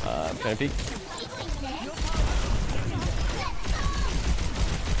 I'm trying to peek.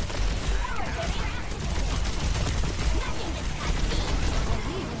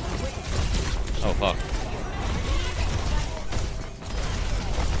 Oh fuck.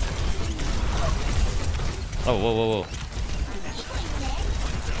 Oh, whoa, whoa, whoa.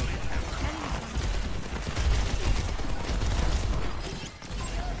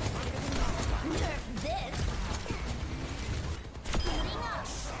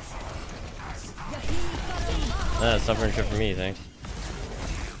 That's suffering shit for me, thanks.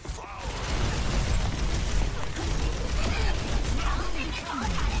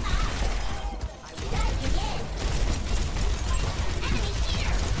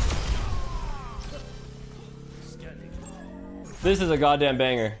 This is a goddamn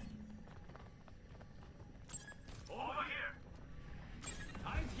banger.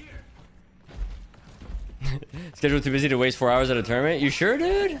 Schedule too busy to waste 4 hours at a tournament? You sure,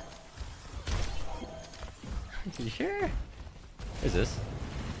 dude? You sure? What is this?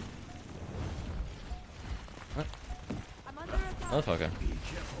 What? Motherfucker.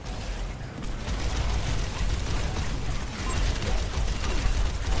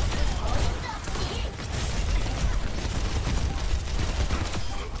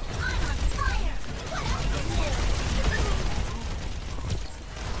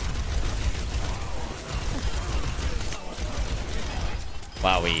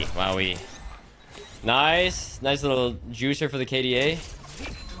 Wowie, wowie. Nice. Nice little juicer for the KDA.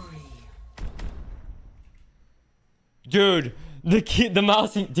 Dude, the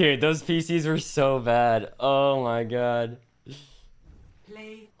mouse, dude, those PCs were so bad. Oh my god.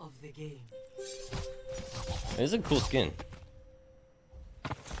 Play of the game. This is a cool skin.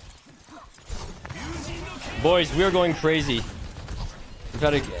 Boys, we are going crazy. We've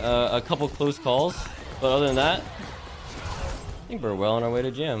had a couple close calls, but other than that, I think we're well on our way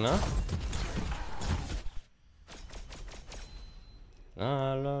to GM, huh?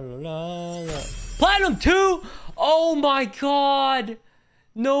 La, la, la, la. Platinum 2! Oh my god!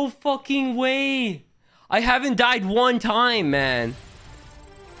 No fucking way! I haven't died one time, man.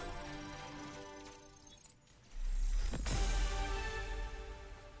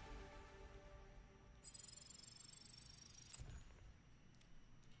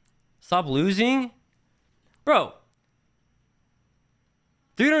 Stop losing? Bro.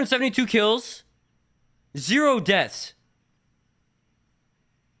 372 kills. 0 deaths.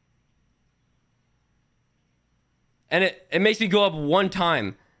 And it makes me go up one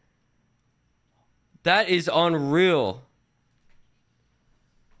time. That is unreal.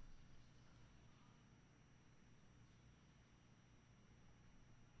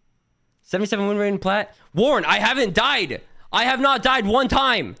 $77 win rate in plat. Warren, I haven't died. I have not died one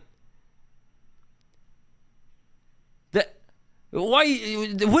time. Why?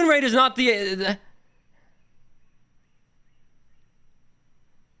 The win rate is not the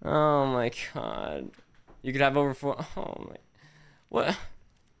oh my god. You could have over 4. Oh my. What?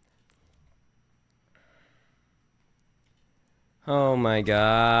 Oh my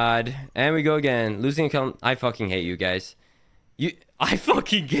god. And we go again. Losing account. I fucking hate you guys. I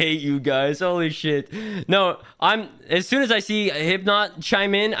fucking hate you guys. Holy shit. No, as soon as I see Hypnot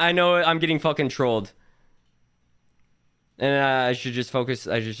chime in, I know I'm getting fucking trolled. And I should just focus.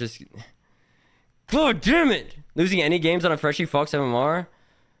 I should just. God damn it! Losing any games on a freshie Fox MMR?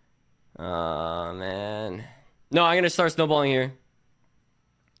 Oh, man. No, I'm gonna start snowballing here.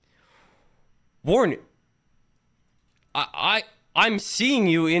 Warren, I'm seeing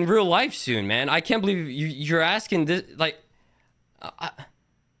you in real life soon, man. I can't believe you're asking this. Like,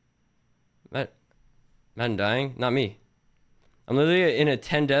 Madden dying? Not me. I'm literally in a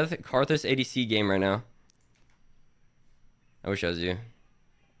 10 death Karthus ADC game right now. I wish I was you.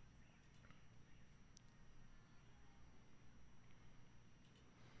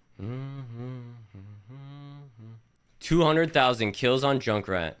 Mm-hmm. 200,000 kills on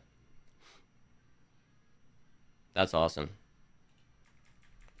Junkrat. That's awesome.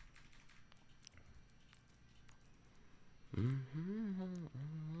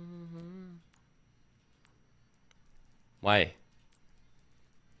 Why?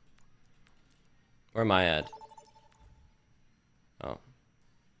 Where am I at? Oh.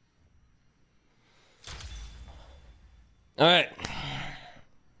 All right.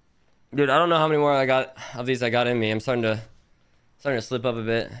 Dude, I don't know how many more of these I got in me. I'm starting to slip up a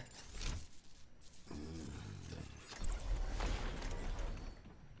bit.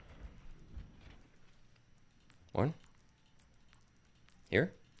 One.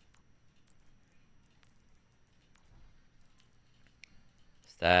 Here.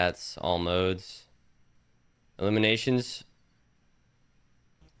 Stats, all modes. Eliminations.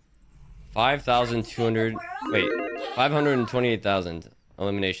 5,200. Wait, 528,000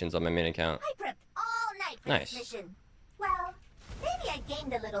 eliminations on my main account. I prepped all night for nice. This mission. Well, maybe I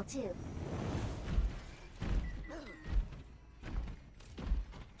gained a little too.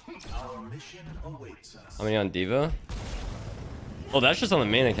 Our mission awaits us. How many on Diva? Oh, that's just on the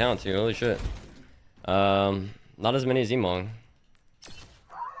main account too. Holy shit. Not as many as Emong.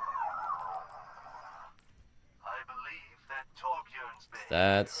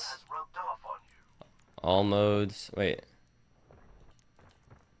 Stats. All modes. Wait.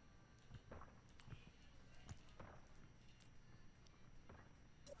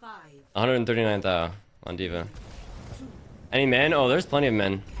 139,000 on Diva. Any men? Oh, there's plenty of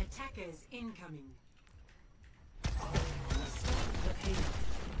men. Attackers incoming.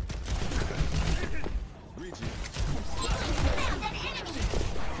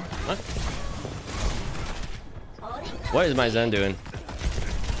 What? What is my Zen doing?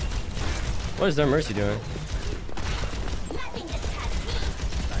 What is their Mercy doing?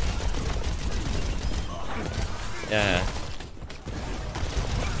 Yeah.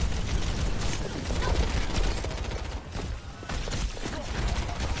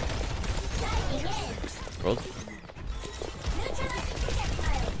 Rolled.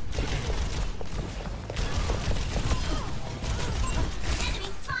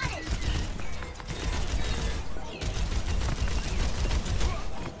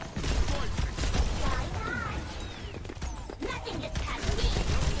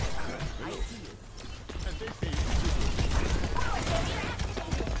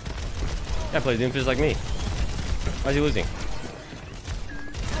 Yeah, play Doomfist like me. Why is he losing?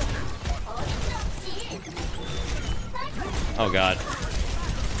 Oh god.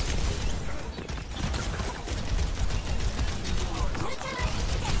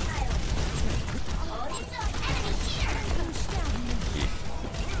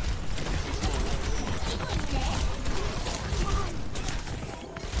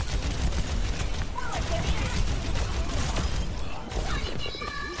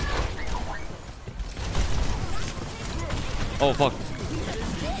 Oh fuck.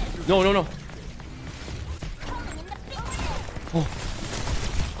 No, no, no. Oh.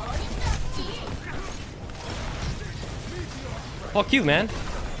 Fuck you, man.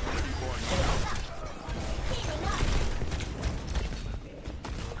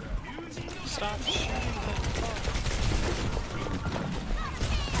 Stop.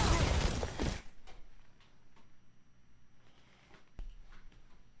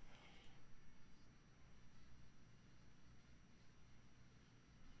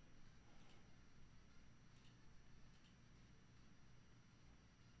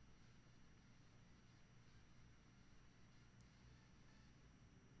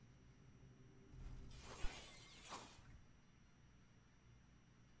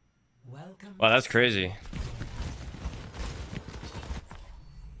 Wow, that's crazy.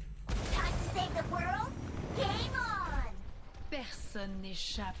 Time to save the world? Game on! Personne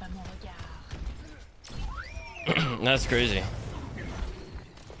n'échappe à mon regard. That's crazy.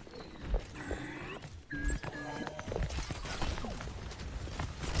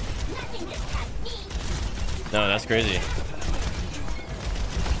 Nothing gets past me! No, that's crazy.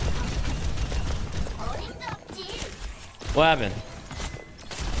 Holding up to you! What happened?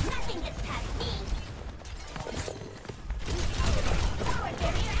 Nothing gets past me! Power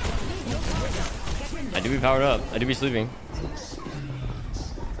barrier! I do be powered up. I do be sleeping.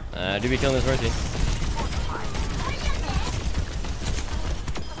 I do be killing this Mercy.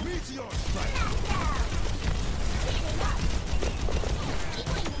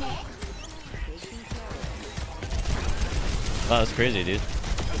 Wow, that's crazy, dude.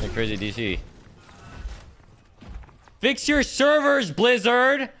 That's a crazy DC. Fix your servers,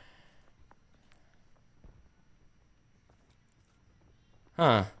 Blizzard!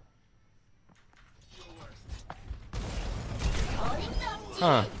 Huh.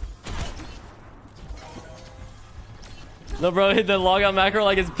 Huh. No, bro, hit the logout macro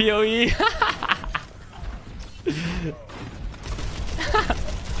like it's PoE.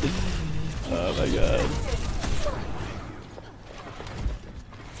 Oh my god.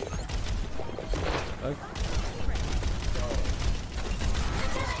 Fuck.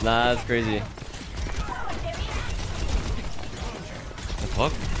 Nah, that's crazy. The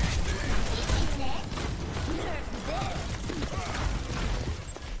fuck?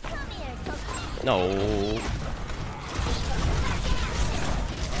 No.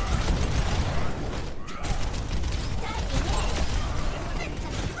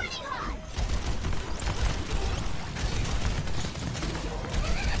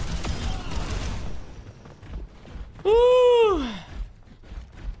 Woo.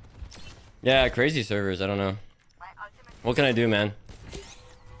 Yeah, crazy servers. I don't know. What can I do, man?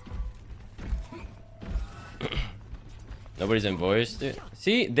 Nobody's in voice, dude.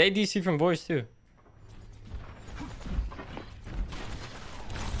 See, they DC from voice too.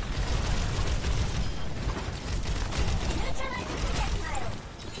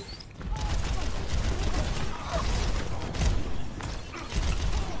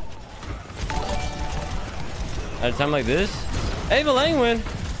 At a time like this? Ava Langwin!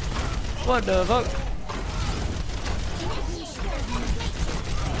 What the fuck?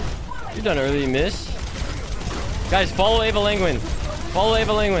 You done early, miss. Guys, follow Ava Langwin. Follow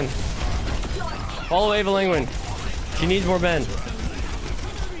Ava Langwin. Follow Ava Langwin. She needs more bend.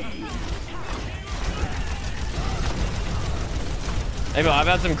 Ava, I've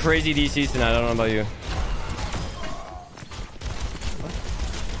had some crazy DCs tonight. I don't know about you.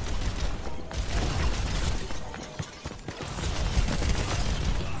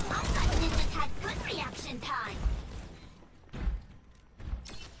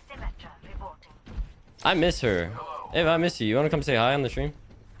 I miss her. Ava, I miss you. You want to come say hi on the stream?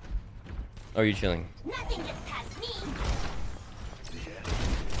 Or are you chilling? Nothing gets past me!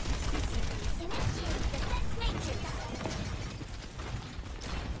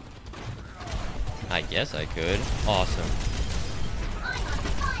 I guess I could. Awesome. I'm on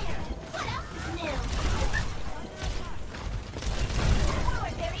fire! What else is new?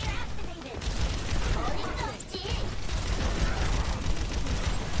 Power barrier activated! Holding up to you!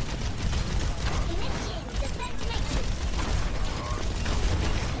 Initiating defense matrix!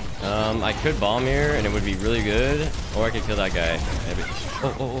 I could bomb here and it would be really good, or I could kill that guy. Maybe.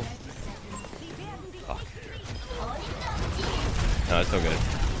 Oh. Fuck. No, it's still good.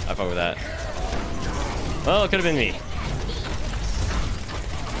 I fuck with that. Well, it could have been me.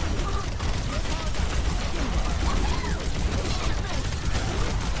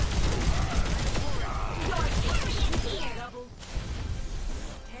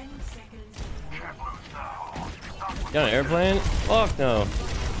 You on an airplane? Fuck no.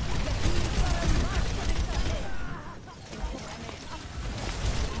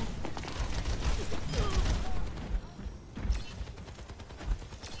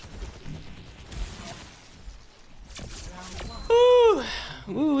 Woo!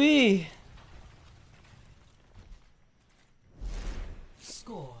 Woo-wee.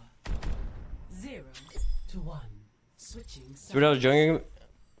 Score 0-1. Switching. So what I was joking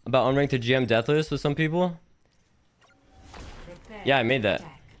about unranked to GM deathless with some people? Yeah, I made that.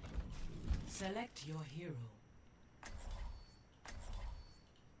 Select your hero.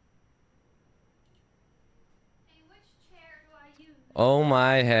 Hey, which chair do I use? Oh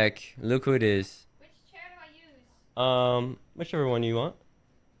my heck. Look who it is. Which chair do I use? Whichever one you want.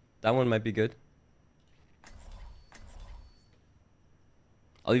 That one might be good.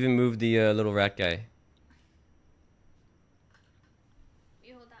 I'll even move the little rat guy.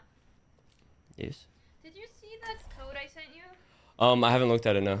 You hold on. Yes. Did you see that code I sent you? I haven't looked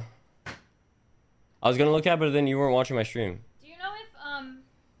at it, no. I was gonna look at it, but then you weren't watching my stream. Do you know if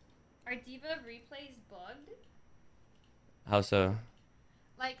our Diva replay's bugged? How so?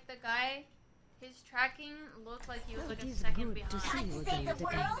 Like the guy, his tracking looked like he was like a second behind.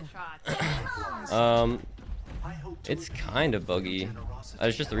 It's kind of buggy.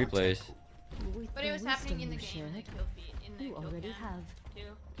 It's just the replays. But it was happening in the game, in the kill feed, in the kill cam,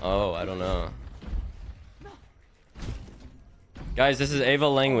 too. Oh, I don't know. Guys, this is Ava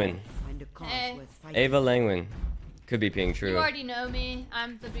Langwin. Hey. Ava Langwin. Could be being true. You already know me.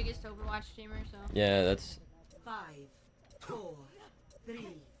 I'm the biggest Overwatch streamer, so. Yeah, that's... 5, 4, 3,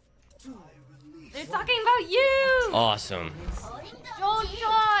 2. They're talking about you! awesome. Don't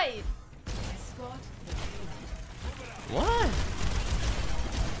drive! What?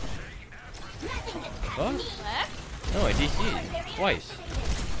 What? Left? No, I DC'd twice.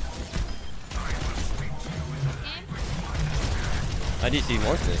 I DC'd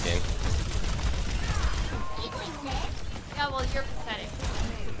once in this game. Yeah, well, you're pathetic.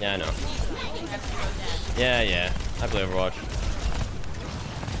 Yeah, I know. Yeah. I play Overwatch.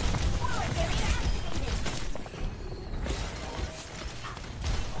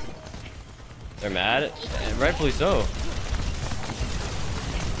 They're mad? And rightfully so.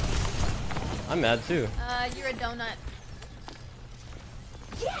 I'm mad too. You're a donut.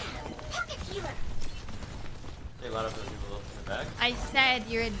 Yeah, pocket healer. Say a lot of those people in the back. I said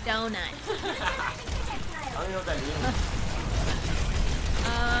you're a donut. I don't even know what that means.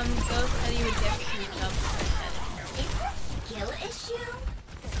 Ghost said he would get scooped up. Is this skill issue?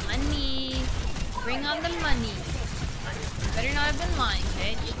 Money. Bring on the money. Better not have been lying,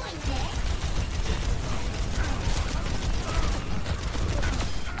 okay?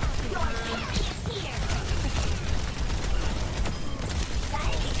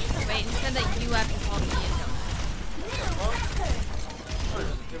 Wait, instead that you have to call me a What is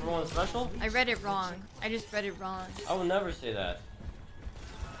this, everyone special? donut. I read it wrong. I just read it wrong. I will never say that.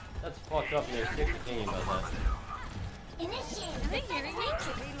 That's fucked up and you're sick of thinking about that. Are they hearing me?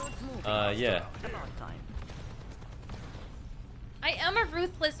 Yeah. I am a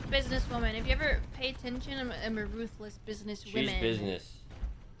ruthless businesswoman. If you ever pay attention, I'm a ruthless businesswoman. She's business.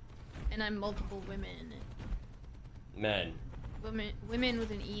 And I'm multiple women. Men. Women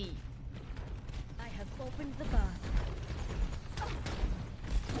with an E. I have opened the bar.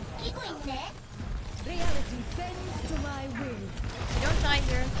 Reality bends to my will. You don't die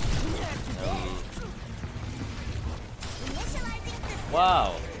here.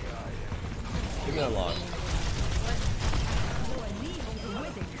 Wow. Give me a lock.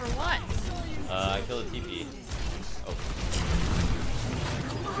 For what? I killed a TP. Oh.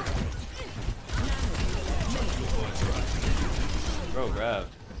 Bro, grab.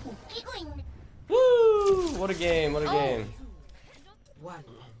 Woo! What a game, what a game.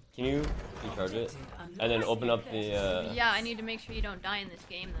 Can you recharge it? And then open up the, Yeah, I need to make sure you don't die in this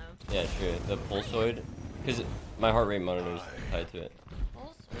game, though. Yeah, sure. The pulsoid. Because my heart rate monitor is tied to it.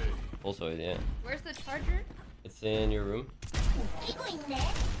 Pulsoid, yeah. Where's the charger? It's in your room. Well,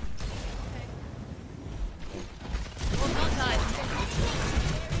 don't die.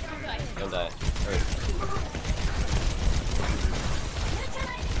 Don't die. Don't die. Hurry.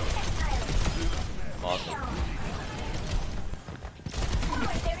 Awesome.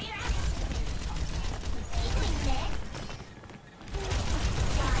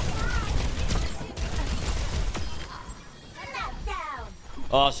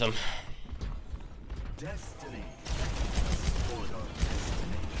 Awesome. Destiny.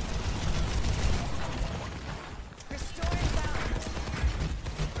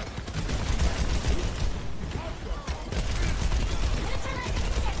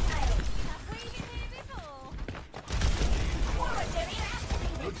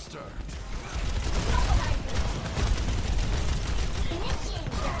 Good start.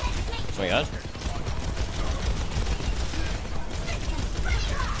 Oh my god.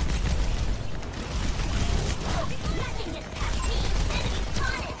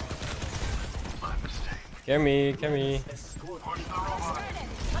 Carry me, carry me.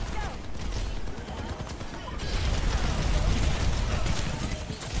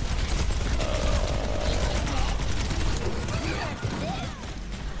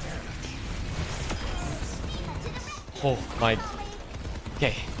 Oh my.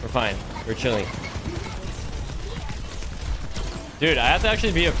 Okay, we're fine. We're chilling. Dude, I have to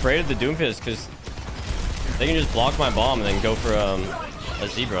actually be afraid of the Doomfist because they can just block my bomb and then go for a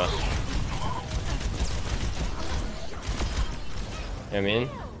zebra. You know what I mean?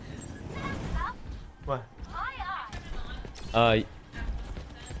 What?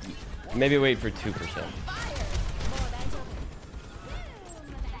 Maybe wait for 2%.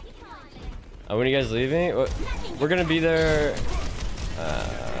 When are you guys leaving? We're gonna be there.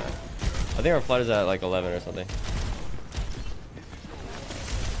 I think our flight is at like 11 or something.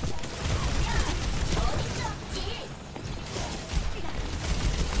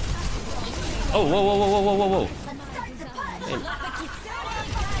 Oh, whoa, whoa, whoa, whoa, whoa, whoa, whoa.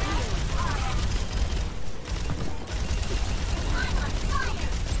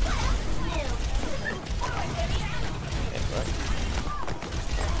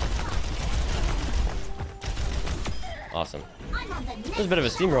 Awesome. This is a bit of a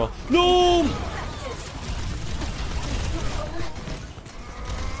steamroll. No!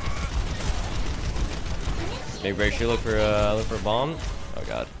 Maybe break should look for a bomb. Oh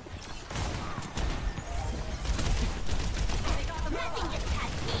god.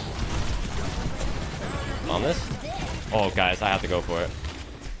 Bomb this? Oh guys, I have to go for it.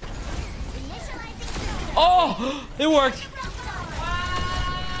 Oh! It worked!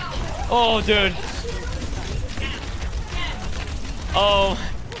 Oh dude. Oh.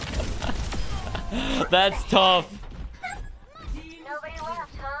 That's tough.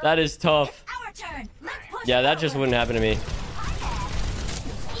 That is tough. Yeah, that just wouldn't happen to me.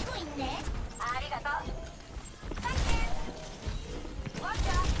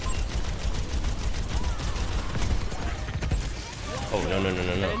 Oh, no, no, no,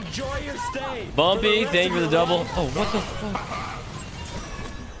 no, no. Enjoy your stay. Bumpy, thank you for the double. Oh, what the fuck?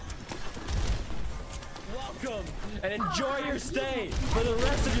 Welcome and enjoy your stay for the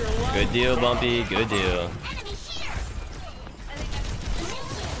rest of your life. Good deal, Bumpy. Good deal.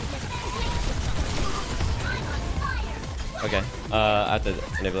 Okay, I have to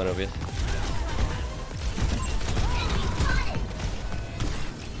enable Anobius.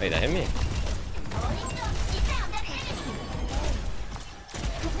 Wait, that hit me?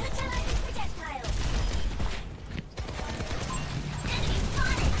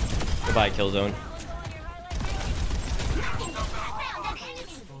 Goodbye, Killzone.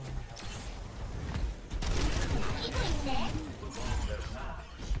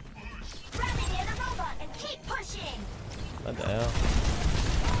 What the hell?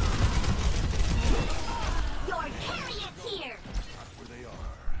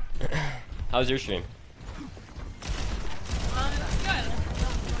 How's your stream? It's good.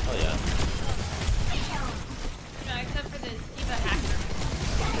 Oh yeah. No, except for the Diva hacker.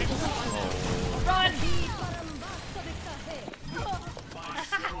 Oh. Run!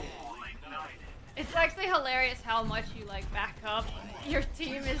 It's actually hilarious how much you like back up. Your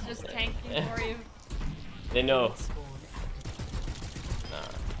team is just tanking for you. They know. Nah.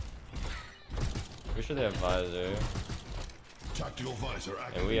 Pretty sure they have visor. Tactical visor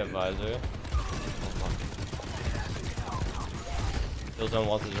activated. And we have visor. Killzone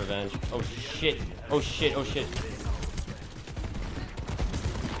wants his revenge. Oh shit. Oh shit. Oh shit.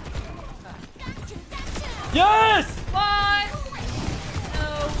 Yes! What?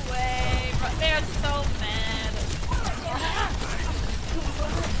 No way. Bro, they're so mad.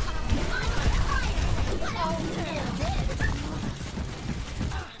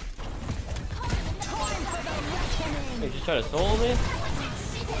 Hey, just try to solo me?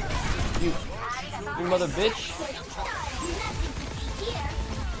 You mother bitch.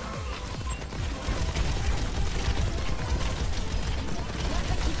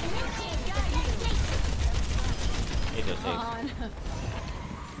 Hey, just Come on.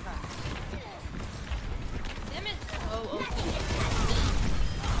 Them is so OP.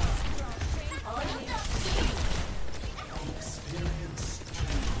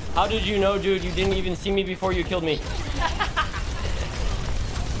 How did you know, dude? You didn't even see me before you killed me. He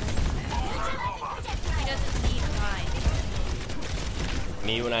doesn't need mine.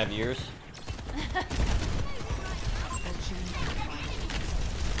 Me when I have ears?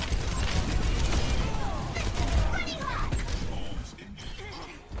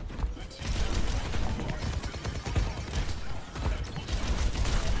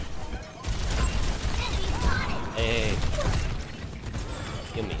 Hey.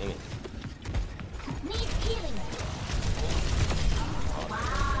 Give me. Needs healing.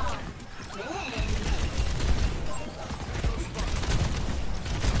 Wow.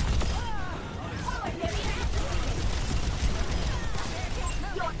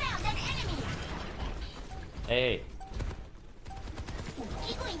 You found an enemy. Hey.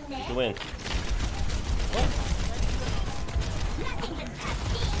 You win.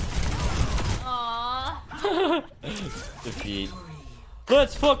 Aww. Defeat.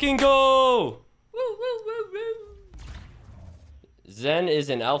 Let's fucking go! Woo, woo, woo, woo. Zen is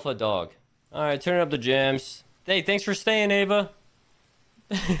an alpha dog. Alright, turn up the jams. Hey, thanks for staying, Ava.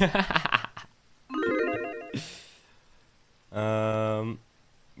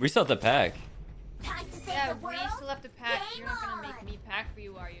 We still have to pack. Yeah, we still have to pack. You're not gonna make me pack for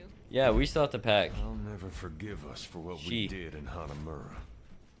you, are you? Yeah, we still have to pack. I'll never forgive us for what we did in Hanamura.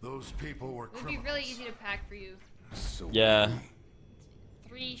 Those people were It would be really easy to pack for you. so Yeah.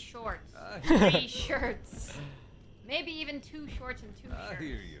 3 shorts. 3 shirts. Maybe even 2 shorts and 2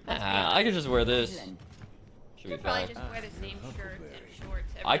 shirts. I could just wear this. Should You be could probably fine. just wear the same shirt and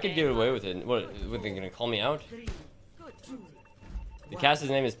shorts every I could day. get away with it. What? They gonna call me out? The cast's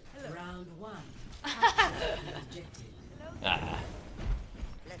name is. Round 1. Ah.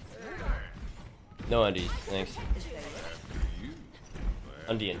 No undies, thanks.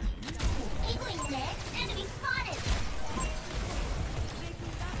 Undians. Enemy spotted.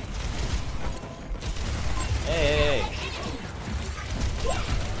 Hey.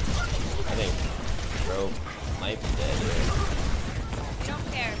 I think bro might be dead here. We don't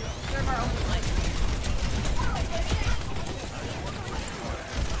care. We serve our own life.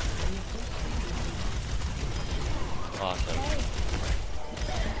 Awesome.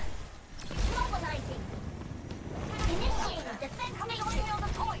 Mobilizing. Initiating defense matrix.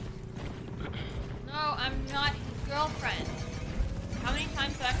 No, I'm not his girlfriend. How many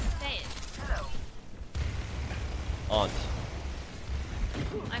times do I have to say it? Aunt.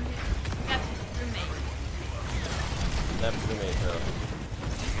 I'm his roommate. That roommate, bro.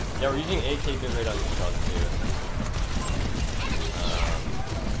 Yeah, we're using 8K bit rate on these shots too.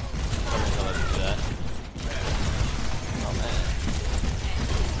 I'm just gonna let you do that. Oh man.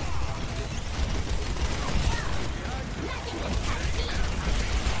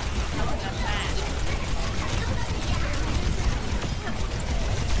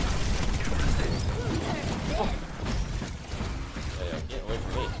 Hey, get away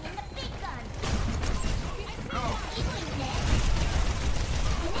from me.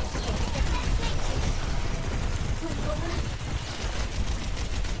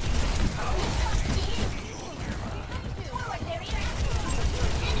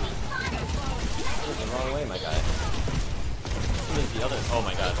 The wrong way, my guy. This is the other. Oh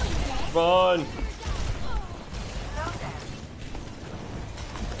my god. Run!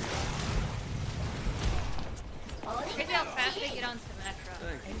 Crazy how fast they get on Symmetra.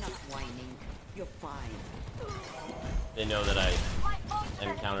 Enough whining. You're fine. They know that I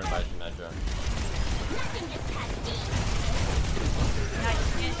am countered by Symmetra.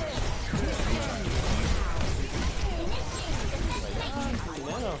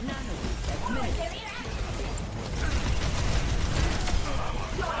 No.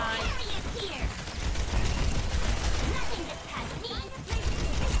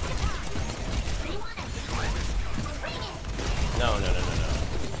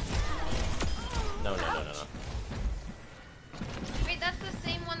 Wait, that's the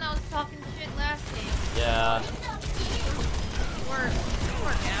same one that was talking shit last game. Yeah. Work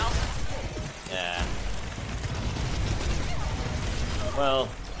out. Yeah. Well,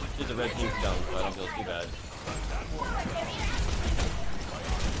 she's a red team down, so I don't feel too bad.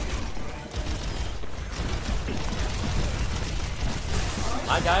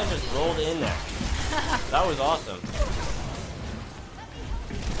 My guy just rolled in there. That was awesome.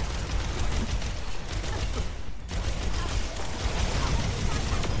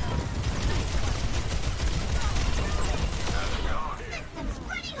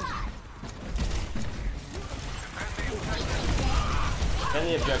 Defend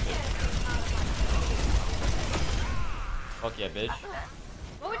the objective. Fuck yeah, bitch.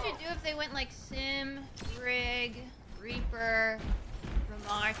 What would you do if they went like Sim, Rig, Reaper,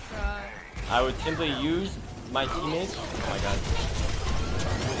 Ramattra. I would simply use my teammates. Oh my god.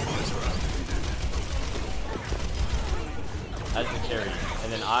 As the carry,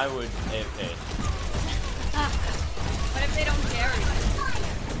 and then I would AFK. What if they don't carry?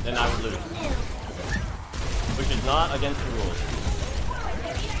 Then I would lose. Which is not against the rules.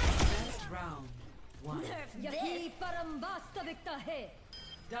 First round. 1.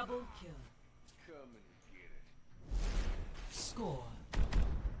 Double kill. Come and get it. Score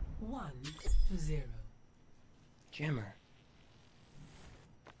 1-0. Jammer.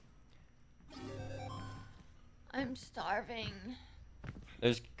 I'm starving.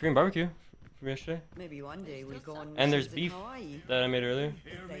 There's Korean barbecue from yesterday. Maybe one day we'll go on. And there's missions in beef Hawaii. that I made earlier.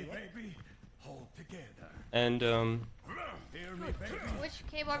 Hear me, baby. Hold together. And Hear me, baby. Which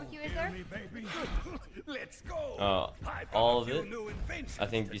K-barbecue is there? Hear me, baby. Let's go. all of it. I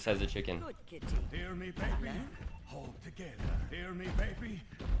think besides the chicken. Good kitty. Hear me, baby. Hold together. Hear me, baby.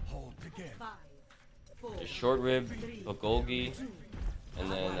 Hold together. 5, 4, There's short rib, bulgogi,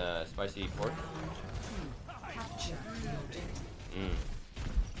 and then spicy pork. capture. Mm.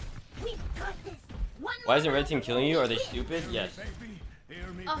 We've got this. One Why isn't red team killing you? Are they stupid? Yes. Hear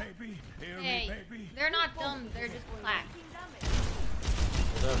me, Oh. baby. Hear me, Hey, baby. they're not dumb. They're just black.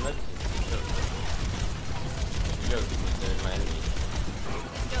 Well, they're red team. Joke, because they're my enemy.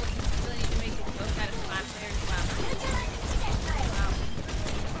 Joke, you really need to make a joke out of black players. Wow.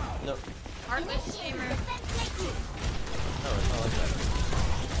 No. Heartless gamer. No, it's not like that.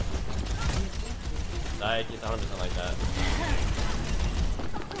 Like, it's 100% like that.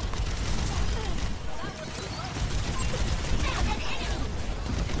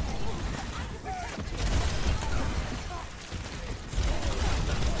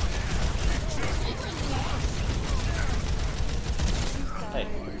 Hey.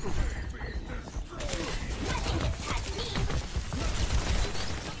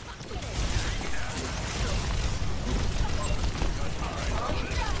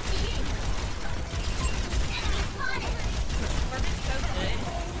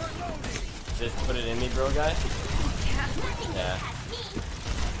 Just put it in me, bro, guy? Yeah.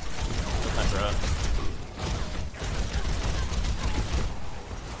 That's my bro.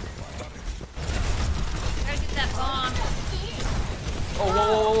 Gotta get that bomb. Oh, whoa,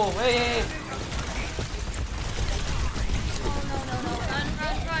 whoa, whoa, hey, hey, hey. Oh, no.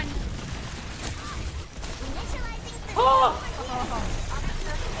 Run. Oh!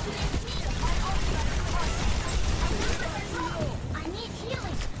 I need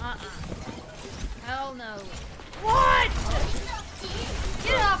healing. Hell no. What?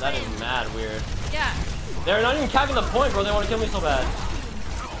 Get off That him. is mad weird. Yeah. They're not even capping the point, bro. They want to kill me so bad.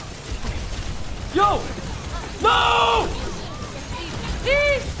 Yo! No!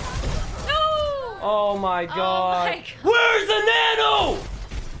 No! Oh my god. my God. Where's the nano?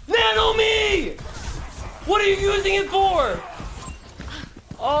 Nano me! What are you using it for?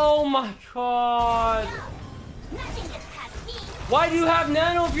 Oh my god. Nothing gets past me. Why do you have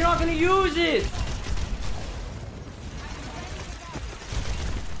nano if you're not gonna use it?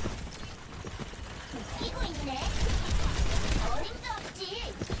 Healing next. Holding up,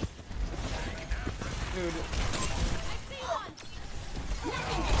 dig. Dude.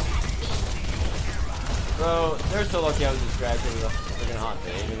 Nothing gets past me. Bro, they're so lucky I was distracted with a freaking hot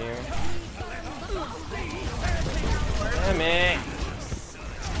babe in here. Damn it.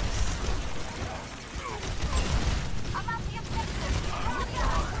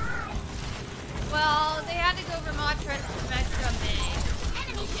 Well, they had to go Ramattra and Symmetra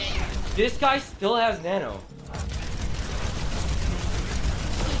May. Okay. This guy still has nano.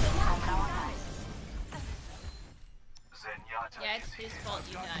 Yeah, it's his fault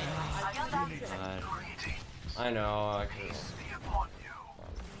you died. God. I know. I could.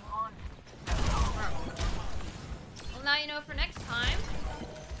 Well, now you know for next time.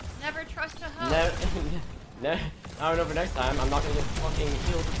 Never trust a host. I don't know for next time. I'm not gonna get fucking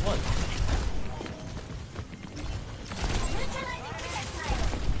healed once.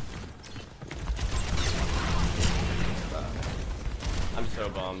 I'm so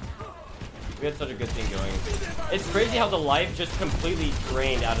bummed. We had such a good thing going. It's crazy how the life just completely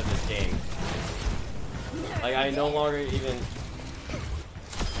drained out of this game. Like, I no longer even...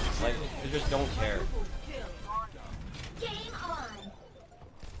 Like, I just don't care. Game on.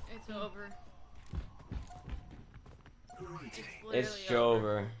 It's over. It's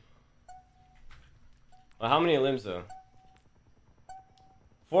over. Well, how many limbs, though?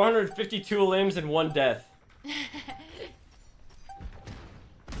 452 limbs and 1 death.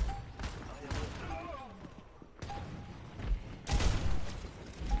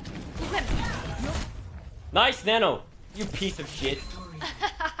 Nice, Nano! You piece of shit.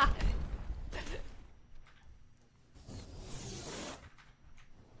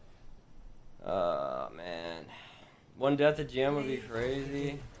 One death at GM would be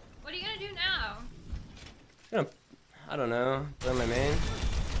crazy. What are you gonna do now? I don't know. Play my main.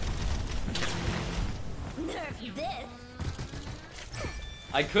 Nerf this.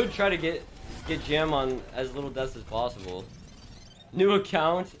 I could try to get GM on as little deaths as possible. New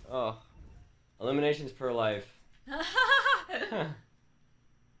account. Oh, eliminations per life.